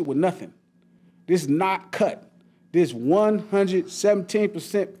cutting this shit with nothing. This not cut. This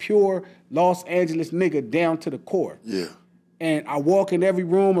 117% pure Los Angeles nigga down to the core. Yeah. And I walk in every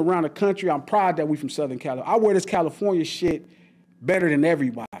room around the country. I'm proud that we from Southern California. I wear this California shit better than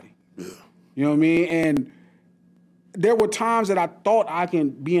everybody. Yeah. You know what I mean? And there were times that I thought I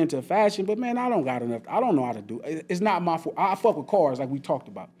can be into fashion, but man, I don't got enough. I don't know how to do it. It's not my fault. I fuck with cars like we talked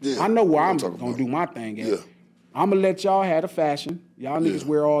about. Yeah, I know where I'm gonna do my thing at. Yeah. I'm gonna let y'all have the fashion. Y'all niggas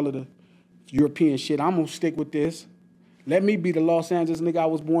wear all of the European shit. I'm gonna stick with this. Let me be the Los Angeles nigga I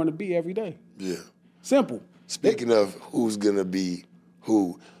was born to be every day. Yeah. Simple. Speaking of who's gonna be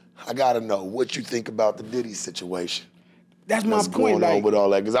who, I gotta know what you think about the Diddy situation. That's my point. Going like, on with all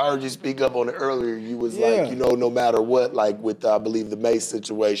that, because I heard you speak up on it earlier. You was Yeah. like, you know, no matter what, like with I believe the Mace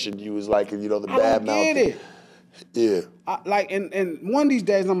situation, you was like, you know, the I bad don't mouth. get it. Yeah. And one of these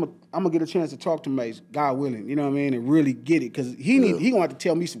days I'm gonna get a chance to talk to Mace, God willing, you know what I mean, and really get it, because he gonna have to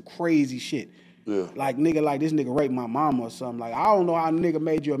tell me some crazy shit. Yeah. Like this nigga raped my mama or something. Like, I don't know how a nigga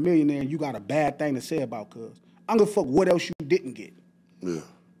made you a millionaire and you got a bad thing to say about cuz. I'm gonna fuck what else you didn't get. Yeah.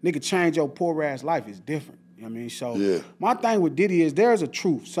 Nigga, change your poor ass life is different. You know what I mean? So Yeah. my thing with Diddy is there's a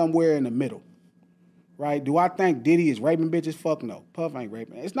truth somewhere in the middle. Right? Do I think Diddy is raping bitches? Fuck no. Puff ain't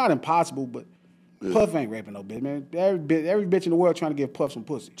raping. It's not impossible, but Puff ain't raping no bitch, man. Every bitch in the world trying to give Puff some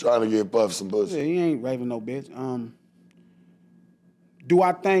pussy. Trying to get Puff some pussy. Yeah, he ain't raping no bitch. Do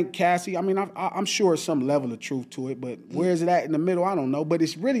I think Cassie? I mean, I'm sure there's some level of truth to it, but where is it at in the middle? I don't know. But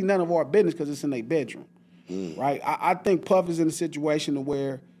it's really none of our business because it's in their bedroom, right? I think Puff is in a situation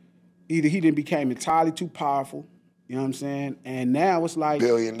where either he didn't became entirely too powerful, you know what I'm saying, and now it's like $1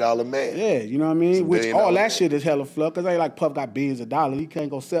 billion man. yeah, you know what I mean? Which $1 all billion that man. shit is hella fluff, because ain't like Puff got billions of dollars. He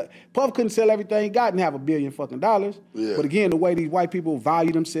can't go sell. Puff couldn't sell everything he got and have $1 billion fucking dollars. Yeah. But again, the way these white people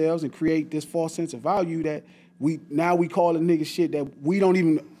value themselves and create this false sense of value that we call it nigga shit that we don't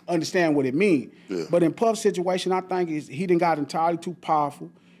even understand what it means. Yeah. But in Puff's situation, I think he done got entirely too powerful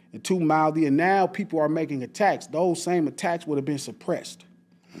and too mouthy, and now people are making attacks. Those same attacks would have been suppressed.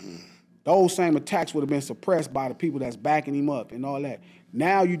 Those same attacks would have been suppressed by the people that's backing him up and all that.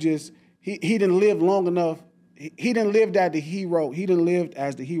 Now you just, he didn't live long enough. He didn't live as the hero. He didn't live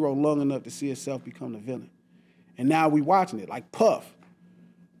as the hero long enough to see himself become the villain. And now we watching it like Puff.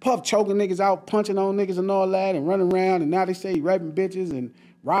 Puff choking niggas out, punching on niggas and all that, and running around, and now they say he raping bitches and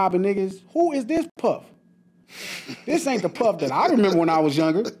robbing niggas. Who is this Puff? This ain't the Puff that I remember when I was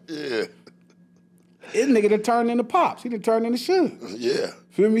younger. Yeah. This nigga done turned into Pops. He done turned into Suge. Yeah.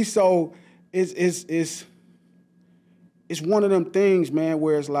 Feel me? So it's one of them things, man,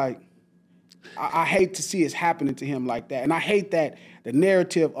 where it's like I hate to see it happening to him like that. And I hate that the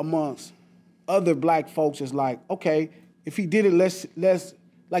narrative amongst other black folks is like, okay, if he did it, let's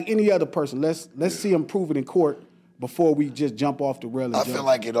like any other person, let's see him prove it in court before we just jump off the rail and I jump. feel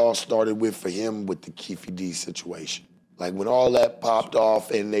like it all started for him with the Keefe D situation. Like when all that popped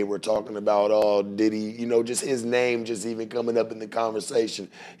off and they were talking about, oh, Diddy, you know, just his name just even coming up in the conversation,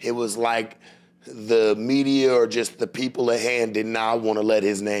 it was like the media or just the people at hand did not want to let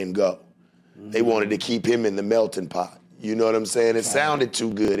his name go. They wanted to keep him in the melting pot. You know what I'm saying? It sounded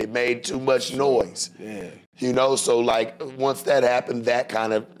too good. It made too much noise. Yeah. You know, so like once that happened, that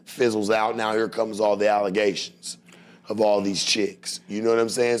kind of fizzles out. Now here comes all the allegations of all these chicks. You know what I'm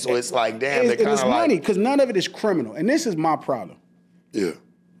saying? So it's like, damn, they're kind of like... money, because none of it is criminal. And this is my problem. Yeah.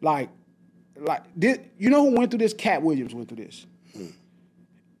 Like you know who went through this? Cat Williams went through this.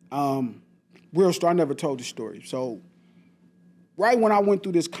 Real story, I never told the story. So right when I went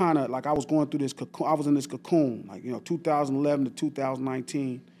through this kind of, like I was going through this cocoon, I was in this cocoon, like, you know, 2011 to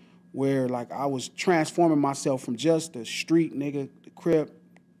 2019, where like I was transforming myself from just the street nigga, the crib,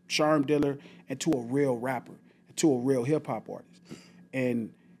 charm dealer, into a real rapper, into a real hip hop artist.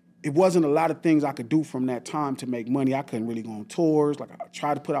 And it wasn't a lot of things I could do from that time to make money. I couldn't really go on tours. Like I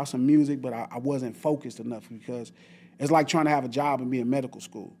tried to put out some music, but I wasn't focused enough because it's like trying to have a job and be in medical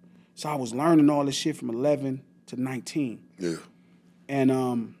school. So I was learning all this shit from 11 to 19. Yeah.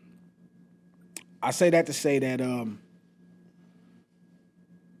 And I say that to say that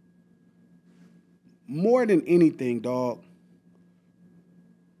more than anything, dog,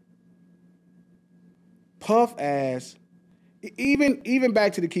 Puff ass, even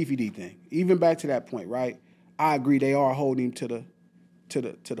back to the Keefe D thing, even back to that point, right? I agree they are holding him to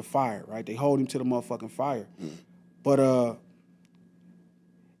the fire, right? They hold him to the motherfucking fire. But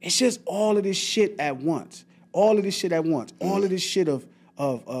it's just all of this shit at once. All of this shit at once. All of this shit of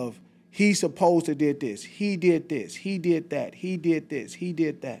He supposed to did this. He did this. He did that. He did this. He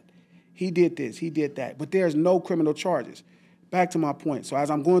did that. He did this. He did that. But there's no criminal charges. Back to my point. So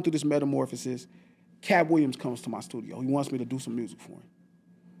as I'm going through this metamorphosis, Cat Williams comes to my studio. He wants me to do some music for him,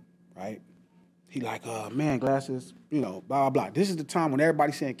 right? He like, man, Glasses, you know, blah, blah, blah. This is the time when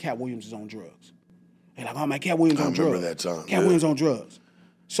everybody's saying Cat Williams is on drugs. They're like, oh, man, Cat Williams on drugs. I remember that time. Cat Williams on drugs.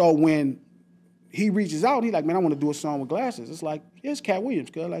 So when he reaches out, he like, man, I want to do a song with Glasses. It's like, yeah, it's Cat Williams,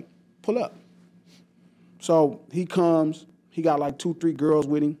 cuz. Like, pull up. So he comes. He got like 2, 3 girls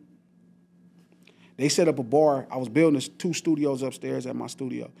with him. They set up a bar. I was building 2 studios upstairs at my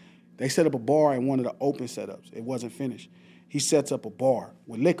studio. They set up a bar in one of the open setups. It wasn't finished. He sets up a bar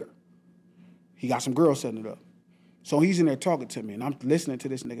with liquor. He got some girls setting it up. So he's in there talking to me, and I'm listening to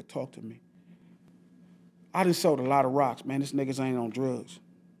this nigga talk to me. I done sold a lot of rocks, man. This niggas ain't on drugs.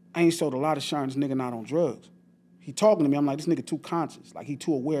 I ain't sold a lot of shine. This nigga not on drugs. He talking to me. I'm like, this nigga too conscious. Like, he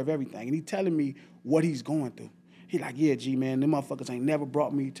too aware of everything. And he telling me what he's going through. He like, yeah, G, man, them motherfuckers ain't never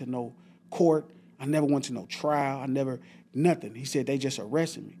brought me to no court. I never went to no trial. I never, nothing. He said they just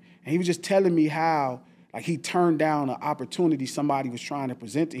arrested me. And he was just telling me how, like, he turned down an opportunity somebody was trying to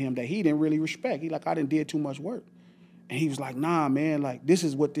present to him that he didn't really respect. He like, I done did too much work. And he was like, nah, man, like, this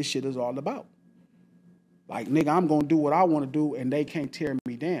is what this shit is all about. Like, nigga, I'm going to do what I want to do, and they can't tear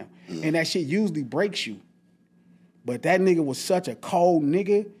me down. And that shit usually breaks you. But that nigga was such a cold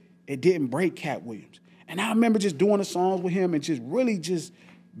nigga, it didn't break Cat Williams. And I remember just doing the songs with him and just really just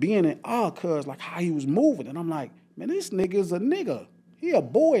being in awe, cuz, like, how he was moving. And I'm like, man, this nigga's a nigga. He a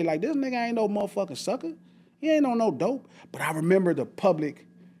boy. Like, this nigga ain't no motherfucking sucker. He ain't on no dope. But I remember the public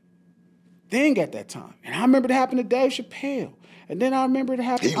thing at that time. And I remember it happened to Dave Chappelle. And then I remember it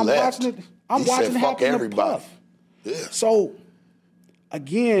happened. I'm watching it happen to Puff. Yeah. So,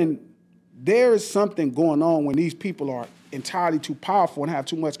 again, there is something going on when these people are entirely too powerful and have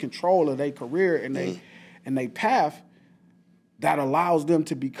too much control of their career and they path that allows them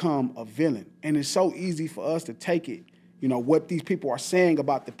to become a villain. And it's so easy for us to take it, you know, what these people are saying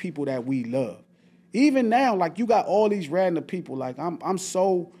about the people that we love. Even now, like, you got all these random people. Like, I'm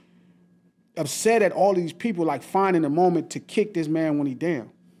so upset at all these people, like, finding a moment to kick this man when he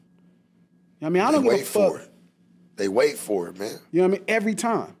down. You know what I mean? I don't give a fuck. They wait for it. They wait for it, man. You know what I mean? Every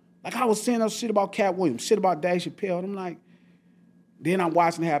time. Like, I was saying that shit about Cat Williams, shit about Dave Chappelle, and I'm like, then I'm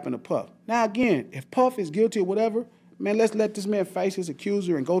watching it happen to Puff. Now, again, if Puff is guilty or whatever, man, let's let this man face his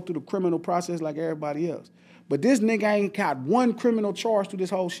accuser and go through the criminal process like everybody else. But this nigga ain't got one criminal charge through this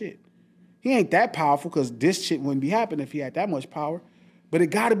whole shit. He ain't that powerful, because this shit wouldn't be happening if he had that much power. But it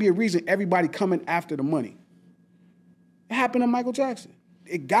got to be a reason everybody coming after the money. It happened to Michael Jackson.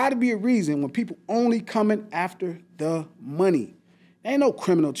 It got to be a reason when people only coming after the money. There ain't no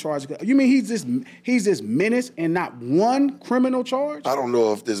criminal charge. You mean he's this menace and not one criminal charge? I don't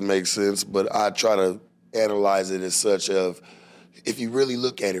know if this makes sense, but I try to analyze it as such of, if you really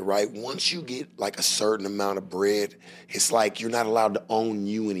look at it, right, once you get like a certain amount of bread, it's like you're not allowed to own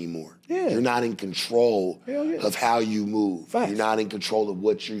you anymore. Yeah. You're not in control of how you move. Facts. You're not in control of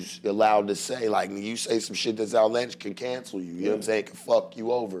what you're allowed to say. Like, you say some shit that's outlandish, can cancel you. You know what I'm saying? Can fuck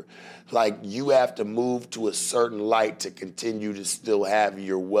you over. Like, you have to move to a certain light to continue to still have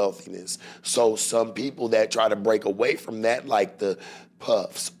your wealthiness. So some people that try to break away from that, like the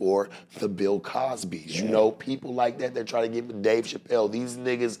Puffs or the Bill Cosbys, you know, people like that try to get with Dave Chappelle. These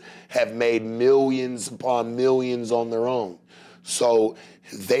niggas have made millions upon millions on their own. So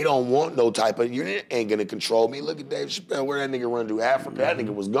they don't want no type of, you ain't gonna control me. Look at Dave Chappelle, where that nigga run to Africa, that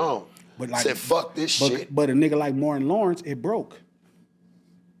nigga was gone. But like, said, fuck this shit. But a nigga like Martin Lawrence, it broke.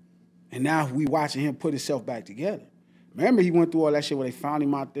 And now we watching him put himself back together. Remember, he went through all that shit where they found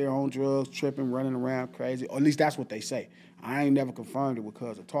him out there on drugs, tripping, running around crazy. Or at least that's what they say. I ain't never confirmed it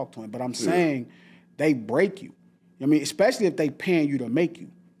because I talked to him. But I'm saying they break you. I mean, especially if they paying you to make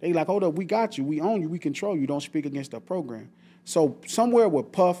you. They like, hold up, we got you, we own you, we control you. Don't speak against our program. So somewhere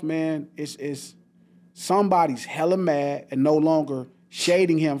with Puff, man, it's somebody's hella mad and no longer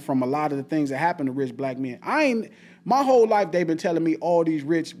shading him from a lot of the things that happen to rich black men. My whole life they've been telling me all these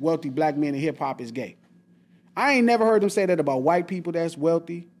rich, wealthy black men in hip hop is gay. I ain't never heard them say that about white people that's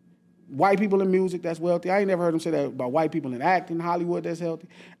wealthy, white people in music that's wealthy. I ain't never heard them say that about white people in acting, Hollywood that's healthy.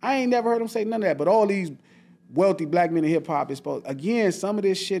 I ain't never heard them say none of that. But all these wealthy black men in hip hop is supposed, again, some of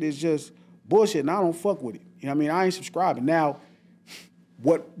this shit is just bullshit and I don't fuck with it. You know what I mean? I ain't subscribing. Now,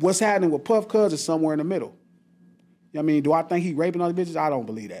 what's happening with Puff Cuz is somewhere in the middle. You know what I mean? Do I think he raping other bitches? I don't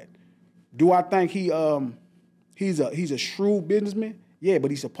believe that. Do I think he's a shrewd businessman? Yeah, but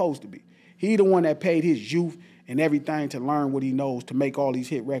he's supposed to be. He the one that paid his youth and everything to learn what he knows to make all these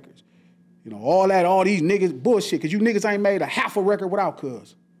hit records. You know, all these niggas bullshit, because you niggas ain't made a half a record without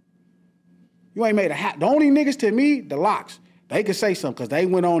Cuz. You ain't made a half. The only niggas to me, the locks, they could say something because they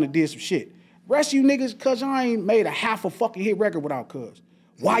went on and did some shit. Rest of you niggas, cuz y'all ain't made a half a fucking hit record without cuz.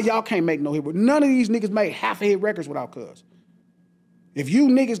 Why y'all can't make no hit record? None of these niggas made half a hit records without cuz. If you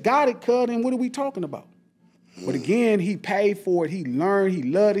niggas got it, cuz, then what are we talking about? But again, he paid for it. He learned. He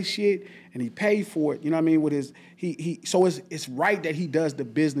loved his shit, and he paid for it. You know what I mean? With his so it's right that he does the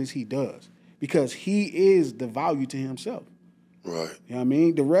business he does because he is the value to himself. Right. You know what I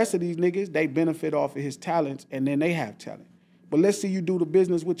mean? The rest of these niggas, they benefit off of his talents, and then they have talent. But let's see you do the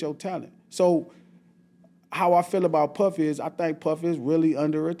business with your talent. So how I feel about Puff is, I think Puff is really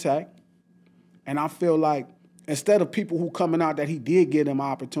under attack, and I feel like instead of people who coming out that he did give them an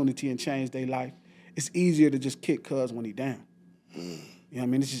opportunity and change their life, it's easier to just kick Cuz when he down. You know what I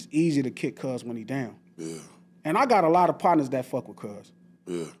mean? It's just easier to kick Cuz when he down. Yeah. And I got a lot of partners that fuck with Cuz.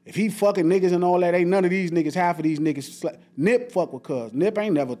 Yeah. If he fucking niggas and all that, ain't none of these niggas, half of these niggas. Nip fuck with Cuz. Nip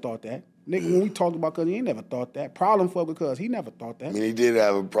ain't never thought that. Nigga, when we talked about Cuz, he ain't never thought that. Problem fuck with Cuz, he never thought that. I mean, he did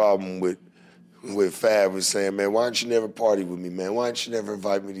have a problem with Fab was saying, man, why don't you never party with me, man? Why don't you never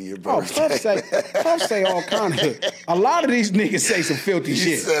invite me to your birthday? Puff say all kind of, a lot of these niggas say some filthy shit.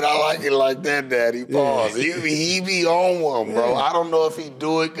 He said, I like it like that, Daddy. Pause. Yeah. He be on one, bro. Yeah. I don't know if he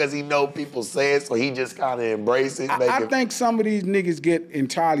do it because he know people say it, so he just kind of embrace it. I think some of these niggas get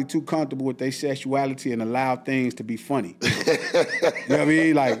entirely too comfortable with their sexuality and allow things to be funny. You know what I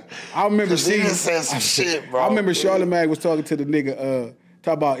mean? Like, I remember seeing some shit, bro. I remember Charlamagne was talking to the nigga,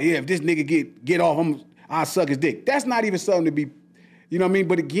 talk about, yeah, if this nigga get off, I'll suck his dick. That's not even something to be, you know what I mean?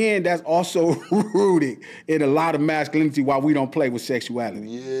 But again, that's also rooted in a lot of masculinity while we don't play with sexuality.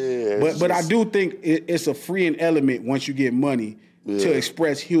 Yeah. But I do think it's a freeing element once you get money to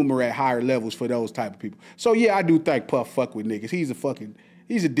express humor at higher levels for those type of people. So yeah, I do think Puff fuck with niggas.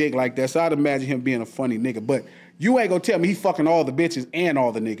 He's a dick like that, so I'd imagine him being a funny nigga. But you ain't gonna tell me he fucking all the bitches and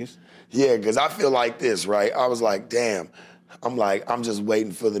all the niggas. Yeah, because I feel like this, right? I was like, damn. I'm just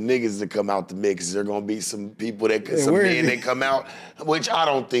waiting for the niggas to come out the mix. There gonna be some people some men that come out, which I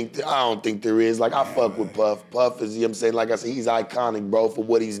don't think there is. Like, I fuck with Puff. Puff is, you know what I'm saying? Like I said, he's iconic, bro, for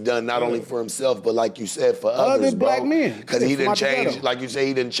what he's done, not only for himself, but like you said, for others, bro. Black men. Because he didn't change, like you say,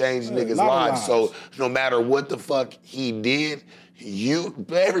 he didn't change niggas' lives. So no matter what the fuck he did,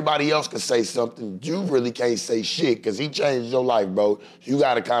 everybody else can say something. You really can't say shit because he changed your life, bro. You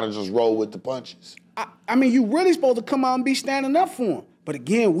gotta kind of just roll with the punches. I mean, you really supposed to come out and be standing up for him. But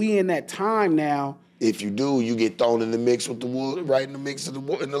again, we in that time now. If you do, you get thrown in the mix with the wood, right in the mix of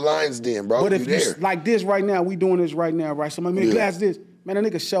in the lion's den, bro. But if you like this right now, we doing this right now, right? Somebody glass this, man, a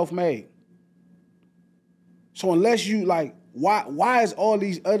nigga self-made. So unless you like, why is all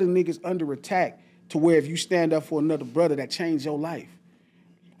these other niggas under attack to where if you stand up for another brother that changed your life?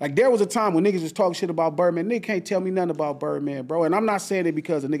 Like, there was a time when niggas was talking shit about Birdman. Nigga can't tell me nothing about Birdman, bro. And I'm not saying it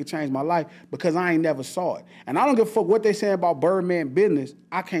because a nigga changed my life, because I ain't never saw it. And I don't give a fuck what they saying about Birdman business.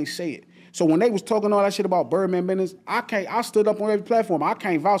 I can't say it. So when they was talking all that shit about Birdman business, I stood up on every platform. I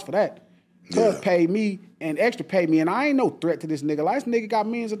can't vouch for that. Cuz paid me and Extra paid me, and I ain't no threat to this nigga. Like, this nigga got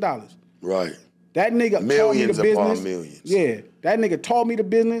millions of dollars. Right. That nigga taught me the business. Millions upon millions. Yeah. That nigga taught me the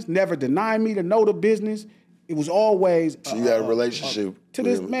business, never denied me to know the business. It was always... So you got a relationship to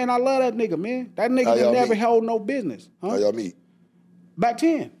this, man, I love that nigga, man. That nigga never held no business. Huh? How y'all meet? Mac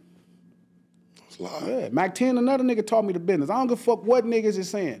 10. That's a lie. Yeah, Mac 10, another nigga taught me the business. I don't give a fuck what niggas is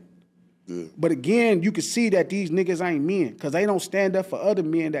saying. Yeah. But again, you can see that these niggas ain't men because they don't stand up for other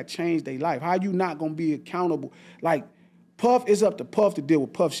men that changed their life. How you not gonna be accountable? Like, Puff, is up to Puff to deal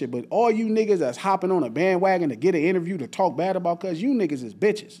with Puff shit, but all you niggas that's hopping on a bandwagon to get an interview to talk bad about cuz you niggas is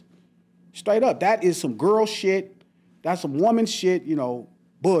bitches. Straight up, that is some girl shit. That's some woman shit, you know,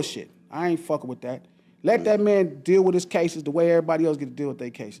 bullshit. I ain't fucking with that. Let that man deal with his cases the way everybody else get to deal with their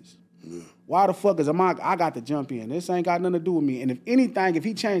cases. Yeah. Why the fuck I got to jump in? This ain't got nothing to do with me. And if anything, if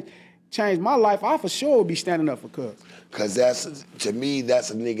he changed my life, I for sure would be standing up for cuz. Cuz to me,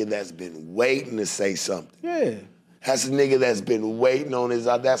 that's a nigga that's been waiting to say something. Yeah. That's a nigga that's been waiting on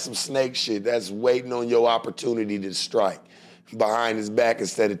that's some snake shit. That's waiting on your opportunity to strike. Behind his back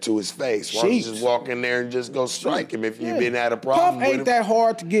instead of to his face. Why don't you just walk in there and just go strike him if you've been at a problem Puff ain't that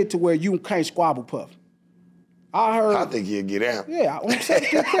hard to get to where you can't squabble Puff. I think he'll get out. Yeah,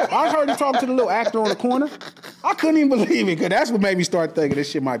 I heard him talking to the little actor on the corner. I couldn't even believe it, because that's what made me start thinking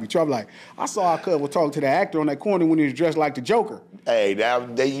this shit might be trouble. Like, I saw Cuz was talking to the actor on that corner when he was dressed like the Joker. Hey,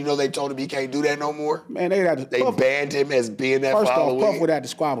 they told him he can't do that no more? Man, they banned him as being that First following. off, Puff would have to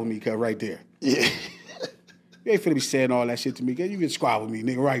squabble me, cuz, right there. Yeah. You ain't finna be saying all that shit to me, cuz. You can squabble me,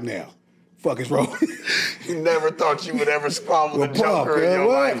 nigga, right now. Fuck is wrong. You never thought you would ever squabble Well, the Joker in your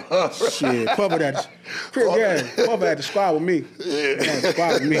life. Huh? Shit, Puff had to squabble with me. Yeah. Had to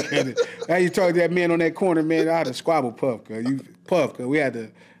squabble with me. Now you talk to that man on that corner, man, I had to squabble Puff, cause we had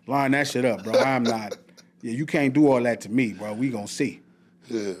to line that shit up, bro. I'm not. Yeah, you can't do all that to me, bro. We gonna see.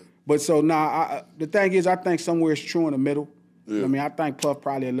 Yeah. But so now, the thing is, I think somewhere it's true in the middle. Yeah. I mean, I think Puff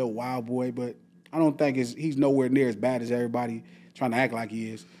probably a little wild boy, but I don't think he's nowhere near as bad as everybody trying to act like he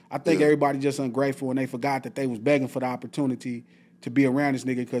is. I think everybody just ungrateful and they forgot that they was begging for the opportunity to be around this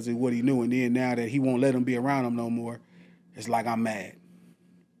nigga because of what he knew. And then now that he won't let them be around him no more, it's like I'm mad.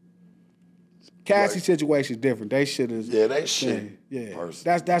 Cassie's situation is different. They shit is. Yeah, they shit. Yeah,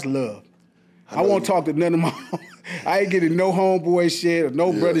 person. that's love. I won't talk to none of my. I ain't getting no homeboy shit or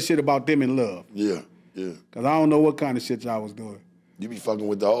no brother shit about them in love. Yeah, yeah. Cause I don't know what kind of shit y'all was doing. You be fucking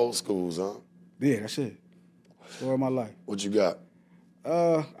with the old schools, huh? Yeah, that's it. Story of my life. What you got?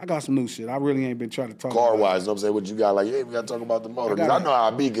 I got some new shit. I really ain't been trying to talk Car about wise, you know what I'm saying? What you got? Like, yeah, we got to talk about the motor. Because I know how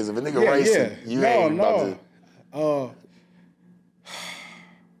I be, because if a nigga racing, you ain't about to...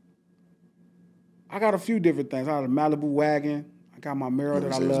 I got a few different things. I got a Malibu wagon. I got my Mero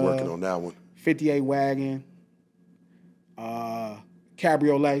that I love. working on that one. 58 wagon.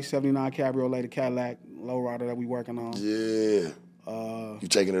 Cabriolet, 79 Cabriolet, the Cadillac lowrider that we working on. Yeah. You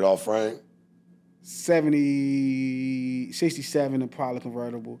taking it off frame? 67 Impala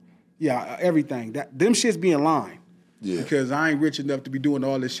convertible. Yeah, everything. Them shits be in line. Yeah. Because I ain't rich enough to be doing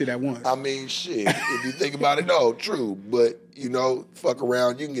all this shit at once. I mean, shit. If you think about it, no, true. But, you know, fuck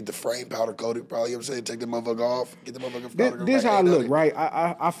around. You can get the frame powder coated, probably, you know what I'm saying? Take the motherfucker off. Get the motherfucker powder coated. This how I look, right?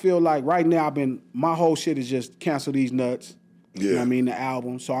 I feel like right now my whole shit is just cancel these nuts. Yeah. You know what I mean? The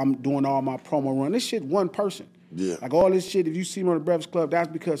album. So I'm doing all my promo run. This shit one person. Yeah. Like all this shit, if you see me on the Breakfast Club, that's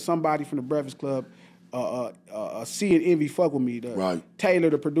because somebody from the Breakfast Club see and envy fuck with me. Right.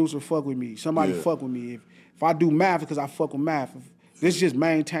 Taylor, the producer, fuck with me. Somebody fuck with me. If I do math, it's because I fuck with math. This is just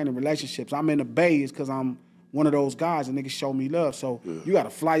maintaining relationships. I'm in the Bay, it's because I'm one of those guys and niggas show me love. So you got to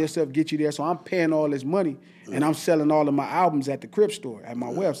fly yourself, get you there. So I'm paying all this money and I'm selling all of my albums at the Crip Store, at my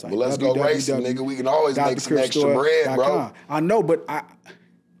website. Well, let's go racing, nigga. We can always make some extra bread, bro. I know, but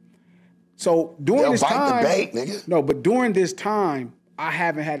so during this time, the bait, nigga. No, but during this time, I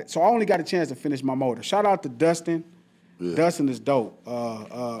haven't had it. So I only got a chance to finish my motor. Shout out to Dustin. Yeah. Dustin is dope.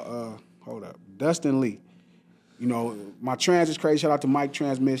 Hold up. Dustin Lee. You know, my trans is crazy. Shout out to Mike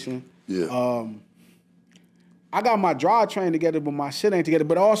Transmission. Yeah. I got my drivetrain together, but my shit ain't together.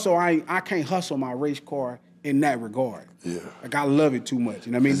 But also, I can't hustle my race car in that regard. Yeah. Like, I love it too much.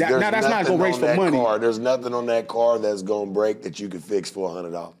 You know what I mean? Now, that's not going to race for money. There's nothing on that car that's going to break that you can fix for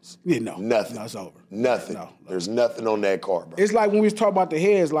 $100. Yeah, no. Nothing. No, it's over. Nothing. No. There's nothing on that car, bro. It's like when we was talking about the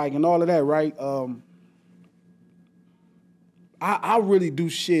heads, like, and all of that, right? I really do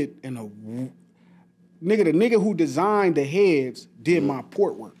shit in a... the nigga who designed the heads did my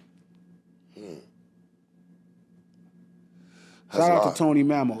port work. Shout out to Tony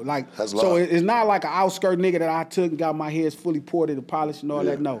Mamo. Like, so it's not like an outskirt nigga that I took and got my heads fully ported and polished and all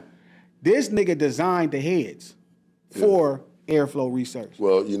that. No. This nigga designed the heads for airflow research.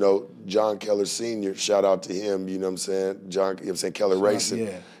 Well, you know, John Keller Sr., shout out to him, you know what I'm saying? John, you know what I'm saying? Keller Racing.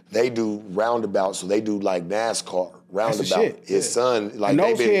 Yeah. They do roundabouts, so they do like NASCAR. Roundabout. His son, like, and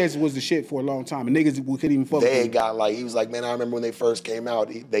those heads was the shit for a long time, and niggas couldn't even fuck with them. They got like, he was like, man, I remember when they first came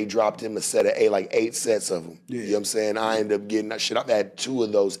out, they dropped him a set of like 8 sets of them. Yeah. You know what I'm saying? I ended up getting that shit. I've had 2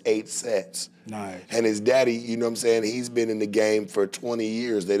 of those 8 sets. Nice. And his daddy, you know what I'm saying? He's been in the game for 20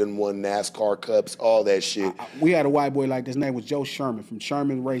 years. They done won NASCAR Cups, all that shit. We had a white boy like this. His name was Joe Sherman from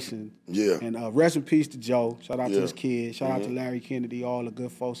Sherman Racing. Yeah. And rest in peace to Joe. Shout out to his kids. Shout out to Larry Kennedy, all the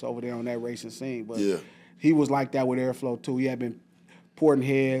good folks over there on that racing scene. But he was like that with airflow too. He had been porting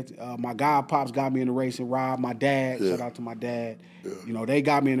heads. My godpops got me in the racing. Rob, my dad, shout out to my dad. Yeah. You know, they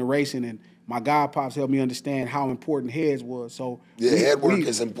got me in the racing, and my godpops helped me understand how important heads was. So head work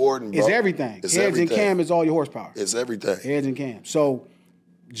is important, bro. It's everything. It's heads everything. and cam is all your horsepower. It's everything. Heads and cam. So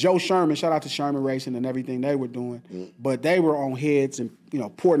Joe Sherman, shout out to Sherman Racing and everything they were doing. But they were on heads and, you know,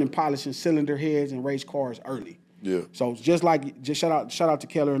 porting and polishing cylinder heads and race cars early. Yeah. So just shout out to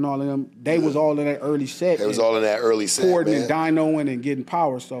Keller and all of them. They was all in that early set. They was all in that early set, porting and dynoing and getting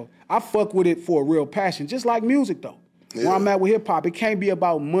power. So I fuck with it for a real passion, just like music though. Yeah. Where I'm at with hip hop, it can't be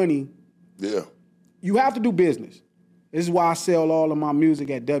about money. Yeah. You have to do business. This is why I sell all of my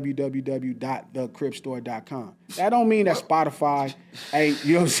music at www.thecripstore.com. That don't mean that Spotify ain't,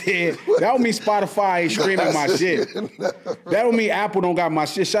 you know what I'm saying? That don't mean Spotify ain't streaming my shit. That don't mean Apple don't got my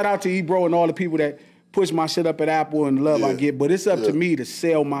shit. Shout out to Ebro and all the people that push my shit up at Apple and the love I get. But it's up to me to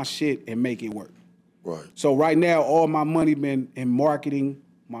sell my shit and make it work. Right. So right now, all my money been in marketing,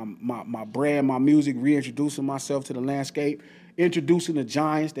 my brand, my music, reintroducing myself to the landscape, introducing the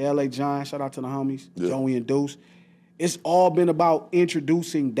Giants, the LA Giants. Shout out to the homies, Joey and Deuce. It's all been about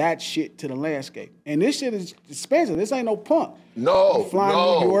introducing that shit to the landscape. And this shit is expensive. This ain't no punk. No, you flying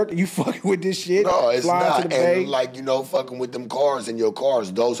to New York, you fucking with this shit. No, it's not. To the Bay. And like, fucking with them cars in your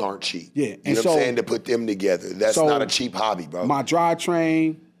cars, those aren't cheap. Yeah. You know what I'm saying? To put them together. That's not a cheap hobby, bro. My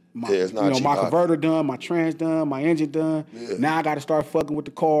drivetrain, my converter done, my trans done, my engine done. Yeah. Now I got to start fucking with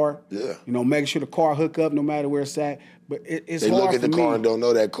the car. Yeah. Making sure the car hook up no matter where it's at. But it's they hard look at for the me. car and don't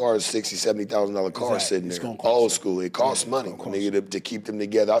know that car is $60,000, $70,000 car sitting there. Old school. It costs money to keep them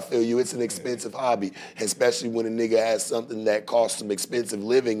together. I feel you. It's an expensive hobby, especially when a nigga has something that costs some expensive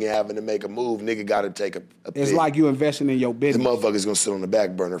living and having to make a move. Nigga got to take a It's like you investing in your business. The motherfucker's gonna sit on the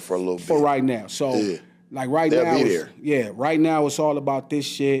back burner for a little bit. For right now. So, like right They'll now, be there. Right now it's all about this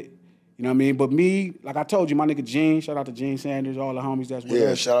shit. You know what I mean? But me, like I told you, my nigga Gene, shout out to Gene Sanders, all the homies that's with us.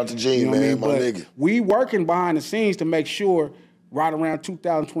 Yeah, shout out to Gene, man, my nigga. We working behind the scenes to make sure right around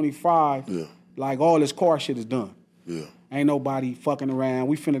 2025, like all this car shit is done. Yeah. Ain't nobody fucking around.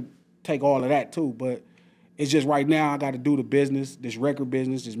 We finna take all of that too, but it's just right now I gotta do the business, this record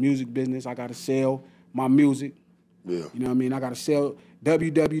business, this music business. I gotta sell my music. Yeah. You know what I mean? I gotta sell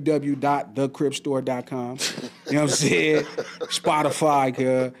www.thecripstore.com. You know what I'm saying?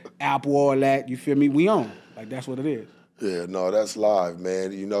 Spotify, Apple, all that. You feel me? We own. Like that's what it is. Yeah, no, that's live,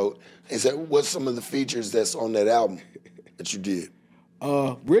 man. What's some of the features that's on that album that you did?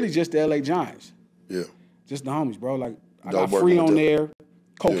 Really just the LA Giants. Yeah. Just the homies, bro. Like I got Free on there.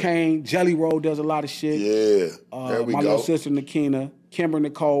 Cocaine, Jelly Roll does a lot of shit. Yeah. There we my go. little sister Nakina. Kimber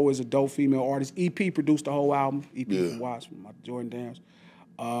Nicole is a dope female artist. EP produced the whole album. EP from Watts, from my Jordan Dams.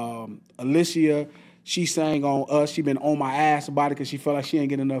 Alicia, she sang on Us. She been on my ass about it because she felt like she ain't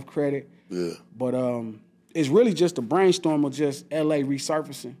getting enough credit. Yeah. But it's really just a brainstorm of just LA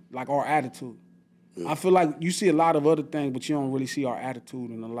resurfacing, like our attitude. Yeah. I feel like you see a lot of other things, but you don't really see our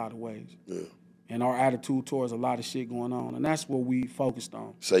attitude in a lot of ways. Yeah. And our attitude towards a lot of shit going on. And that's what we focused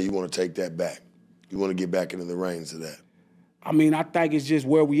on. So you want to take that back. You want to get back into the reins of that. I mean, I think it's just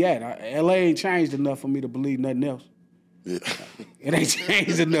where we at. LA ain't changed enough for me to believe nothing else. Yeah. It ain't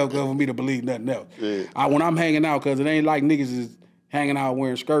changed enough for me to believe nothing else. Yeah. When I'm hanging out, because it ain't like niggas is hanging out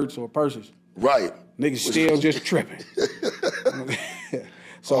wearing skirts or purses. Right. Niggas still just tripping.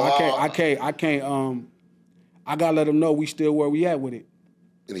 So I can't. I gotta let them know we still where we at with it.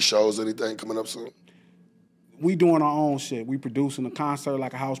 Any shows, anything coming up soon? We doing our own shit. We producing a concert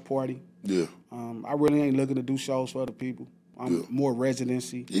like a house party. Yeah. I really ain't looking to do shows for other people. I'm more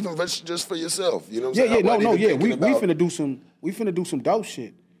residency. Even just for yourself, you know what I'm saying? We finna do some dope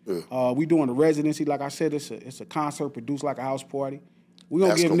shit. Yeah. We doing a residency, like I said, it's a concert produced like a house party. We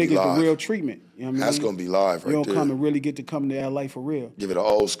gonna give niggas the real treatment. You know what I mean? That's gonna be live right there. You don't come and really get to come to LA for real. Give it an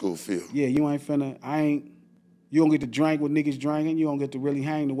old school feel. Yeah, you don't get to drink what niggas drinking. You don't get to really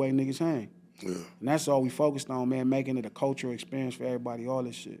hang the way niggas hang. Yeah. And that's all we focused on, man, making it a cultural experience for everybody, all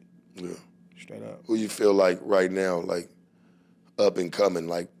this shit. Yeah. Straight up. Who you feel like right now, like up and coming,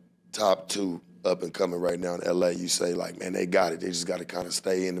 like top 2 up and coming right now in LA, you say like, man, they got it. They just got to kind of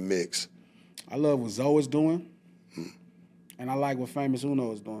stay in the mix. I love what Zoe is doing. And I like what Famous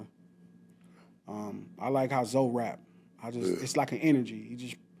Uno is doing. I like how Zoe rap. It's like an energy. He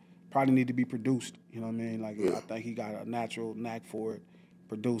just probably need to be produced. You know what I mean? Like I think he got a natural knack for it,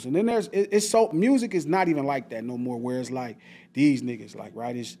 produced. And then music is not even like that no more. Where it's like these niggas, like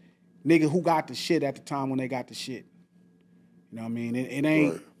right, it's nigga who got the shit at the time when they got the shit. You know what I mean? It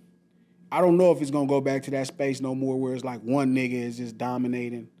ain't. Right. I don't know if it's gonna go back to that space no more where it's like one nigga is just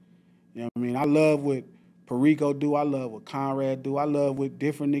dominating. You know what I mean? I love what Perico do. I love what Conrad do. I love what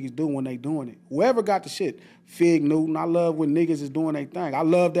different niggas do when they doing it. Whoever got the shit. Fig Newton. I love when niggas is doing their thing. I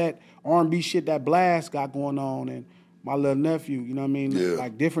love that R&B shit that Blast got going on and my little nephew. You know what I mean? Yeah.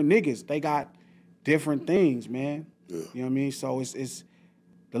 Like different niggas. They got different things, man. Yeah. You know what I mean? So it's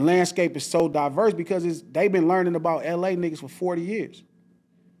the landscape is so diverse because they've been learning about LA niggas for 40 years.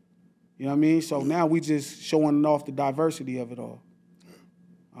 You know what I mean? So now we just showing off the diversity of it all.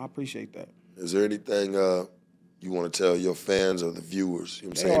 I appreciate that. Is there anything you want to tell your fans or the viewers? You know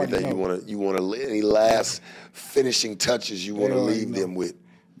what I'm saying? Anything you want to any last finishing touches you want to leave them with?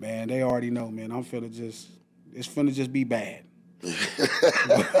 Man, they already know, man. It's finna just be bad. Bad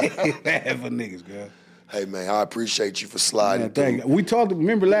for niggas, girl. Hey man, I appreciate you for sliding through. We talked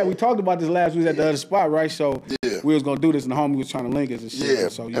about this last week at the other spot, right? So we was gonna do this, and the homie was trying to link us and shit. Yeah,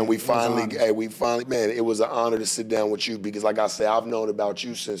 So, and we finally, man, it was an honor to sit down with you because, like I said, I've known about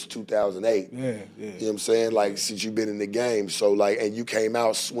you since 2008. Yeah, yeah. You know what I'm saying? Like, since you've been in the game. So, like, and you came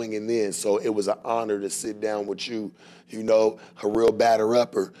out swinging then. So it was an honor to sit down with you, you know, a real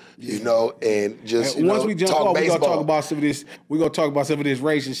batter-upper, you know, and just, and once we jump off, baseball. we're gonna talk about some of this. We're gonna talk about some of this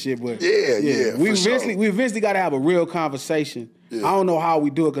racing shit. But Yeah, we for eventually got to have a real conversation. Yeah. I don't know how we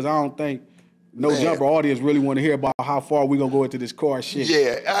do it because I don't think Jumper audience really want to hear about how far we gonna go into this car shit.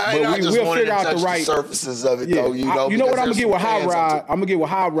 Yeah, I just wanted to touch the surfaces of it, though. You know, you know what I'm gonna get with Hot Rod? I'm gonna get with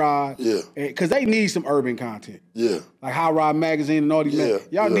Hot Rod. Yeah, because they need some urban content. Yeah, like Hot Rod Magazine and all these.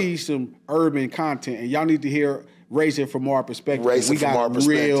 Y'all need some urban content, and y'all need to hear racing from our perspective. Racing from our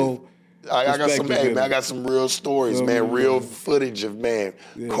perspective. Real. I got some real stories, man. Real footage of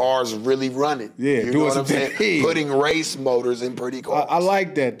cars really running. Yeah, you know what I'm saying? Putting race motors in pretty cars. I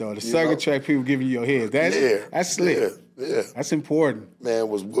like that though. The circuit track people giving you your head. That's slick. Yeah, that's important. Man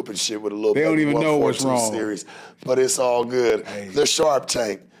was whooping shit with a little. They don't even know what's wrong. Series, but it's all good. Hey. The Sharp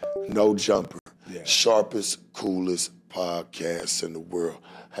Tank, no jumper, sharpest, coolest podcast in the world.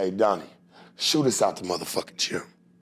 Hey Donnie, shoot us out the motherfucking gym.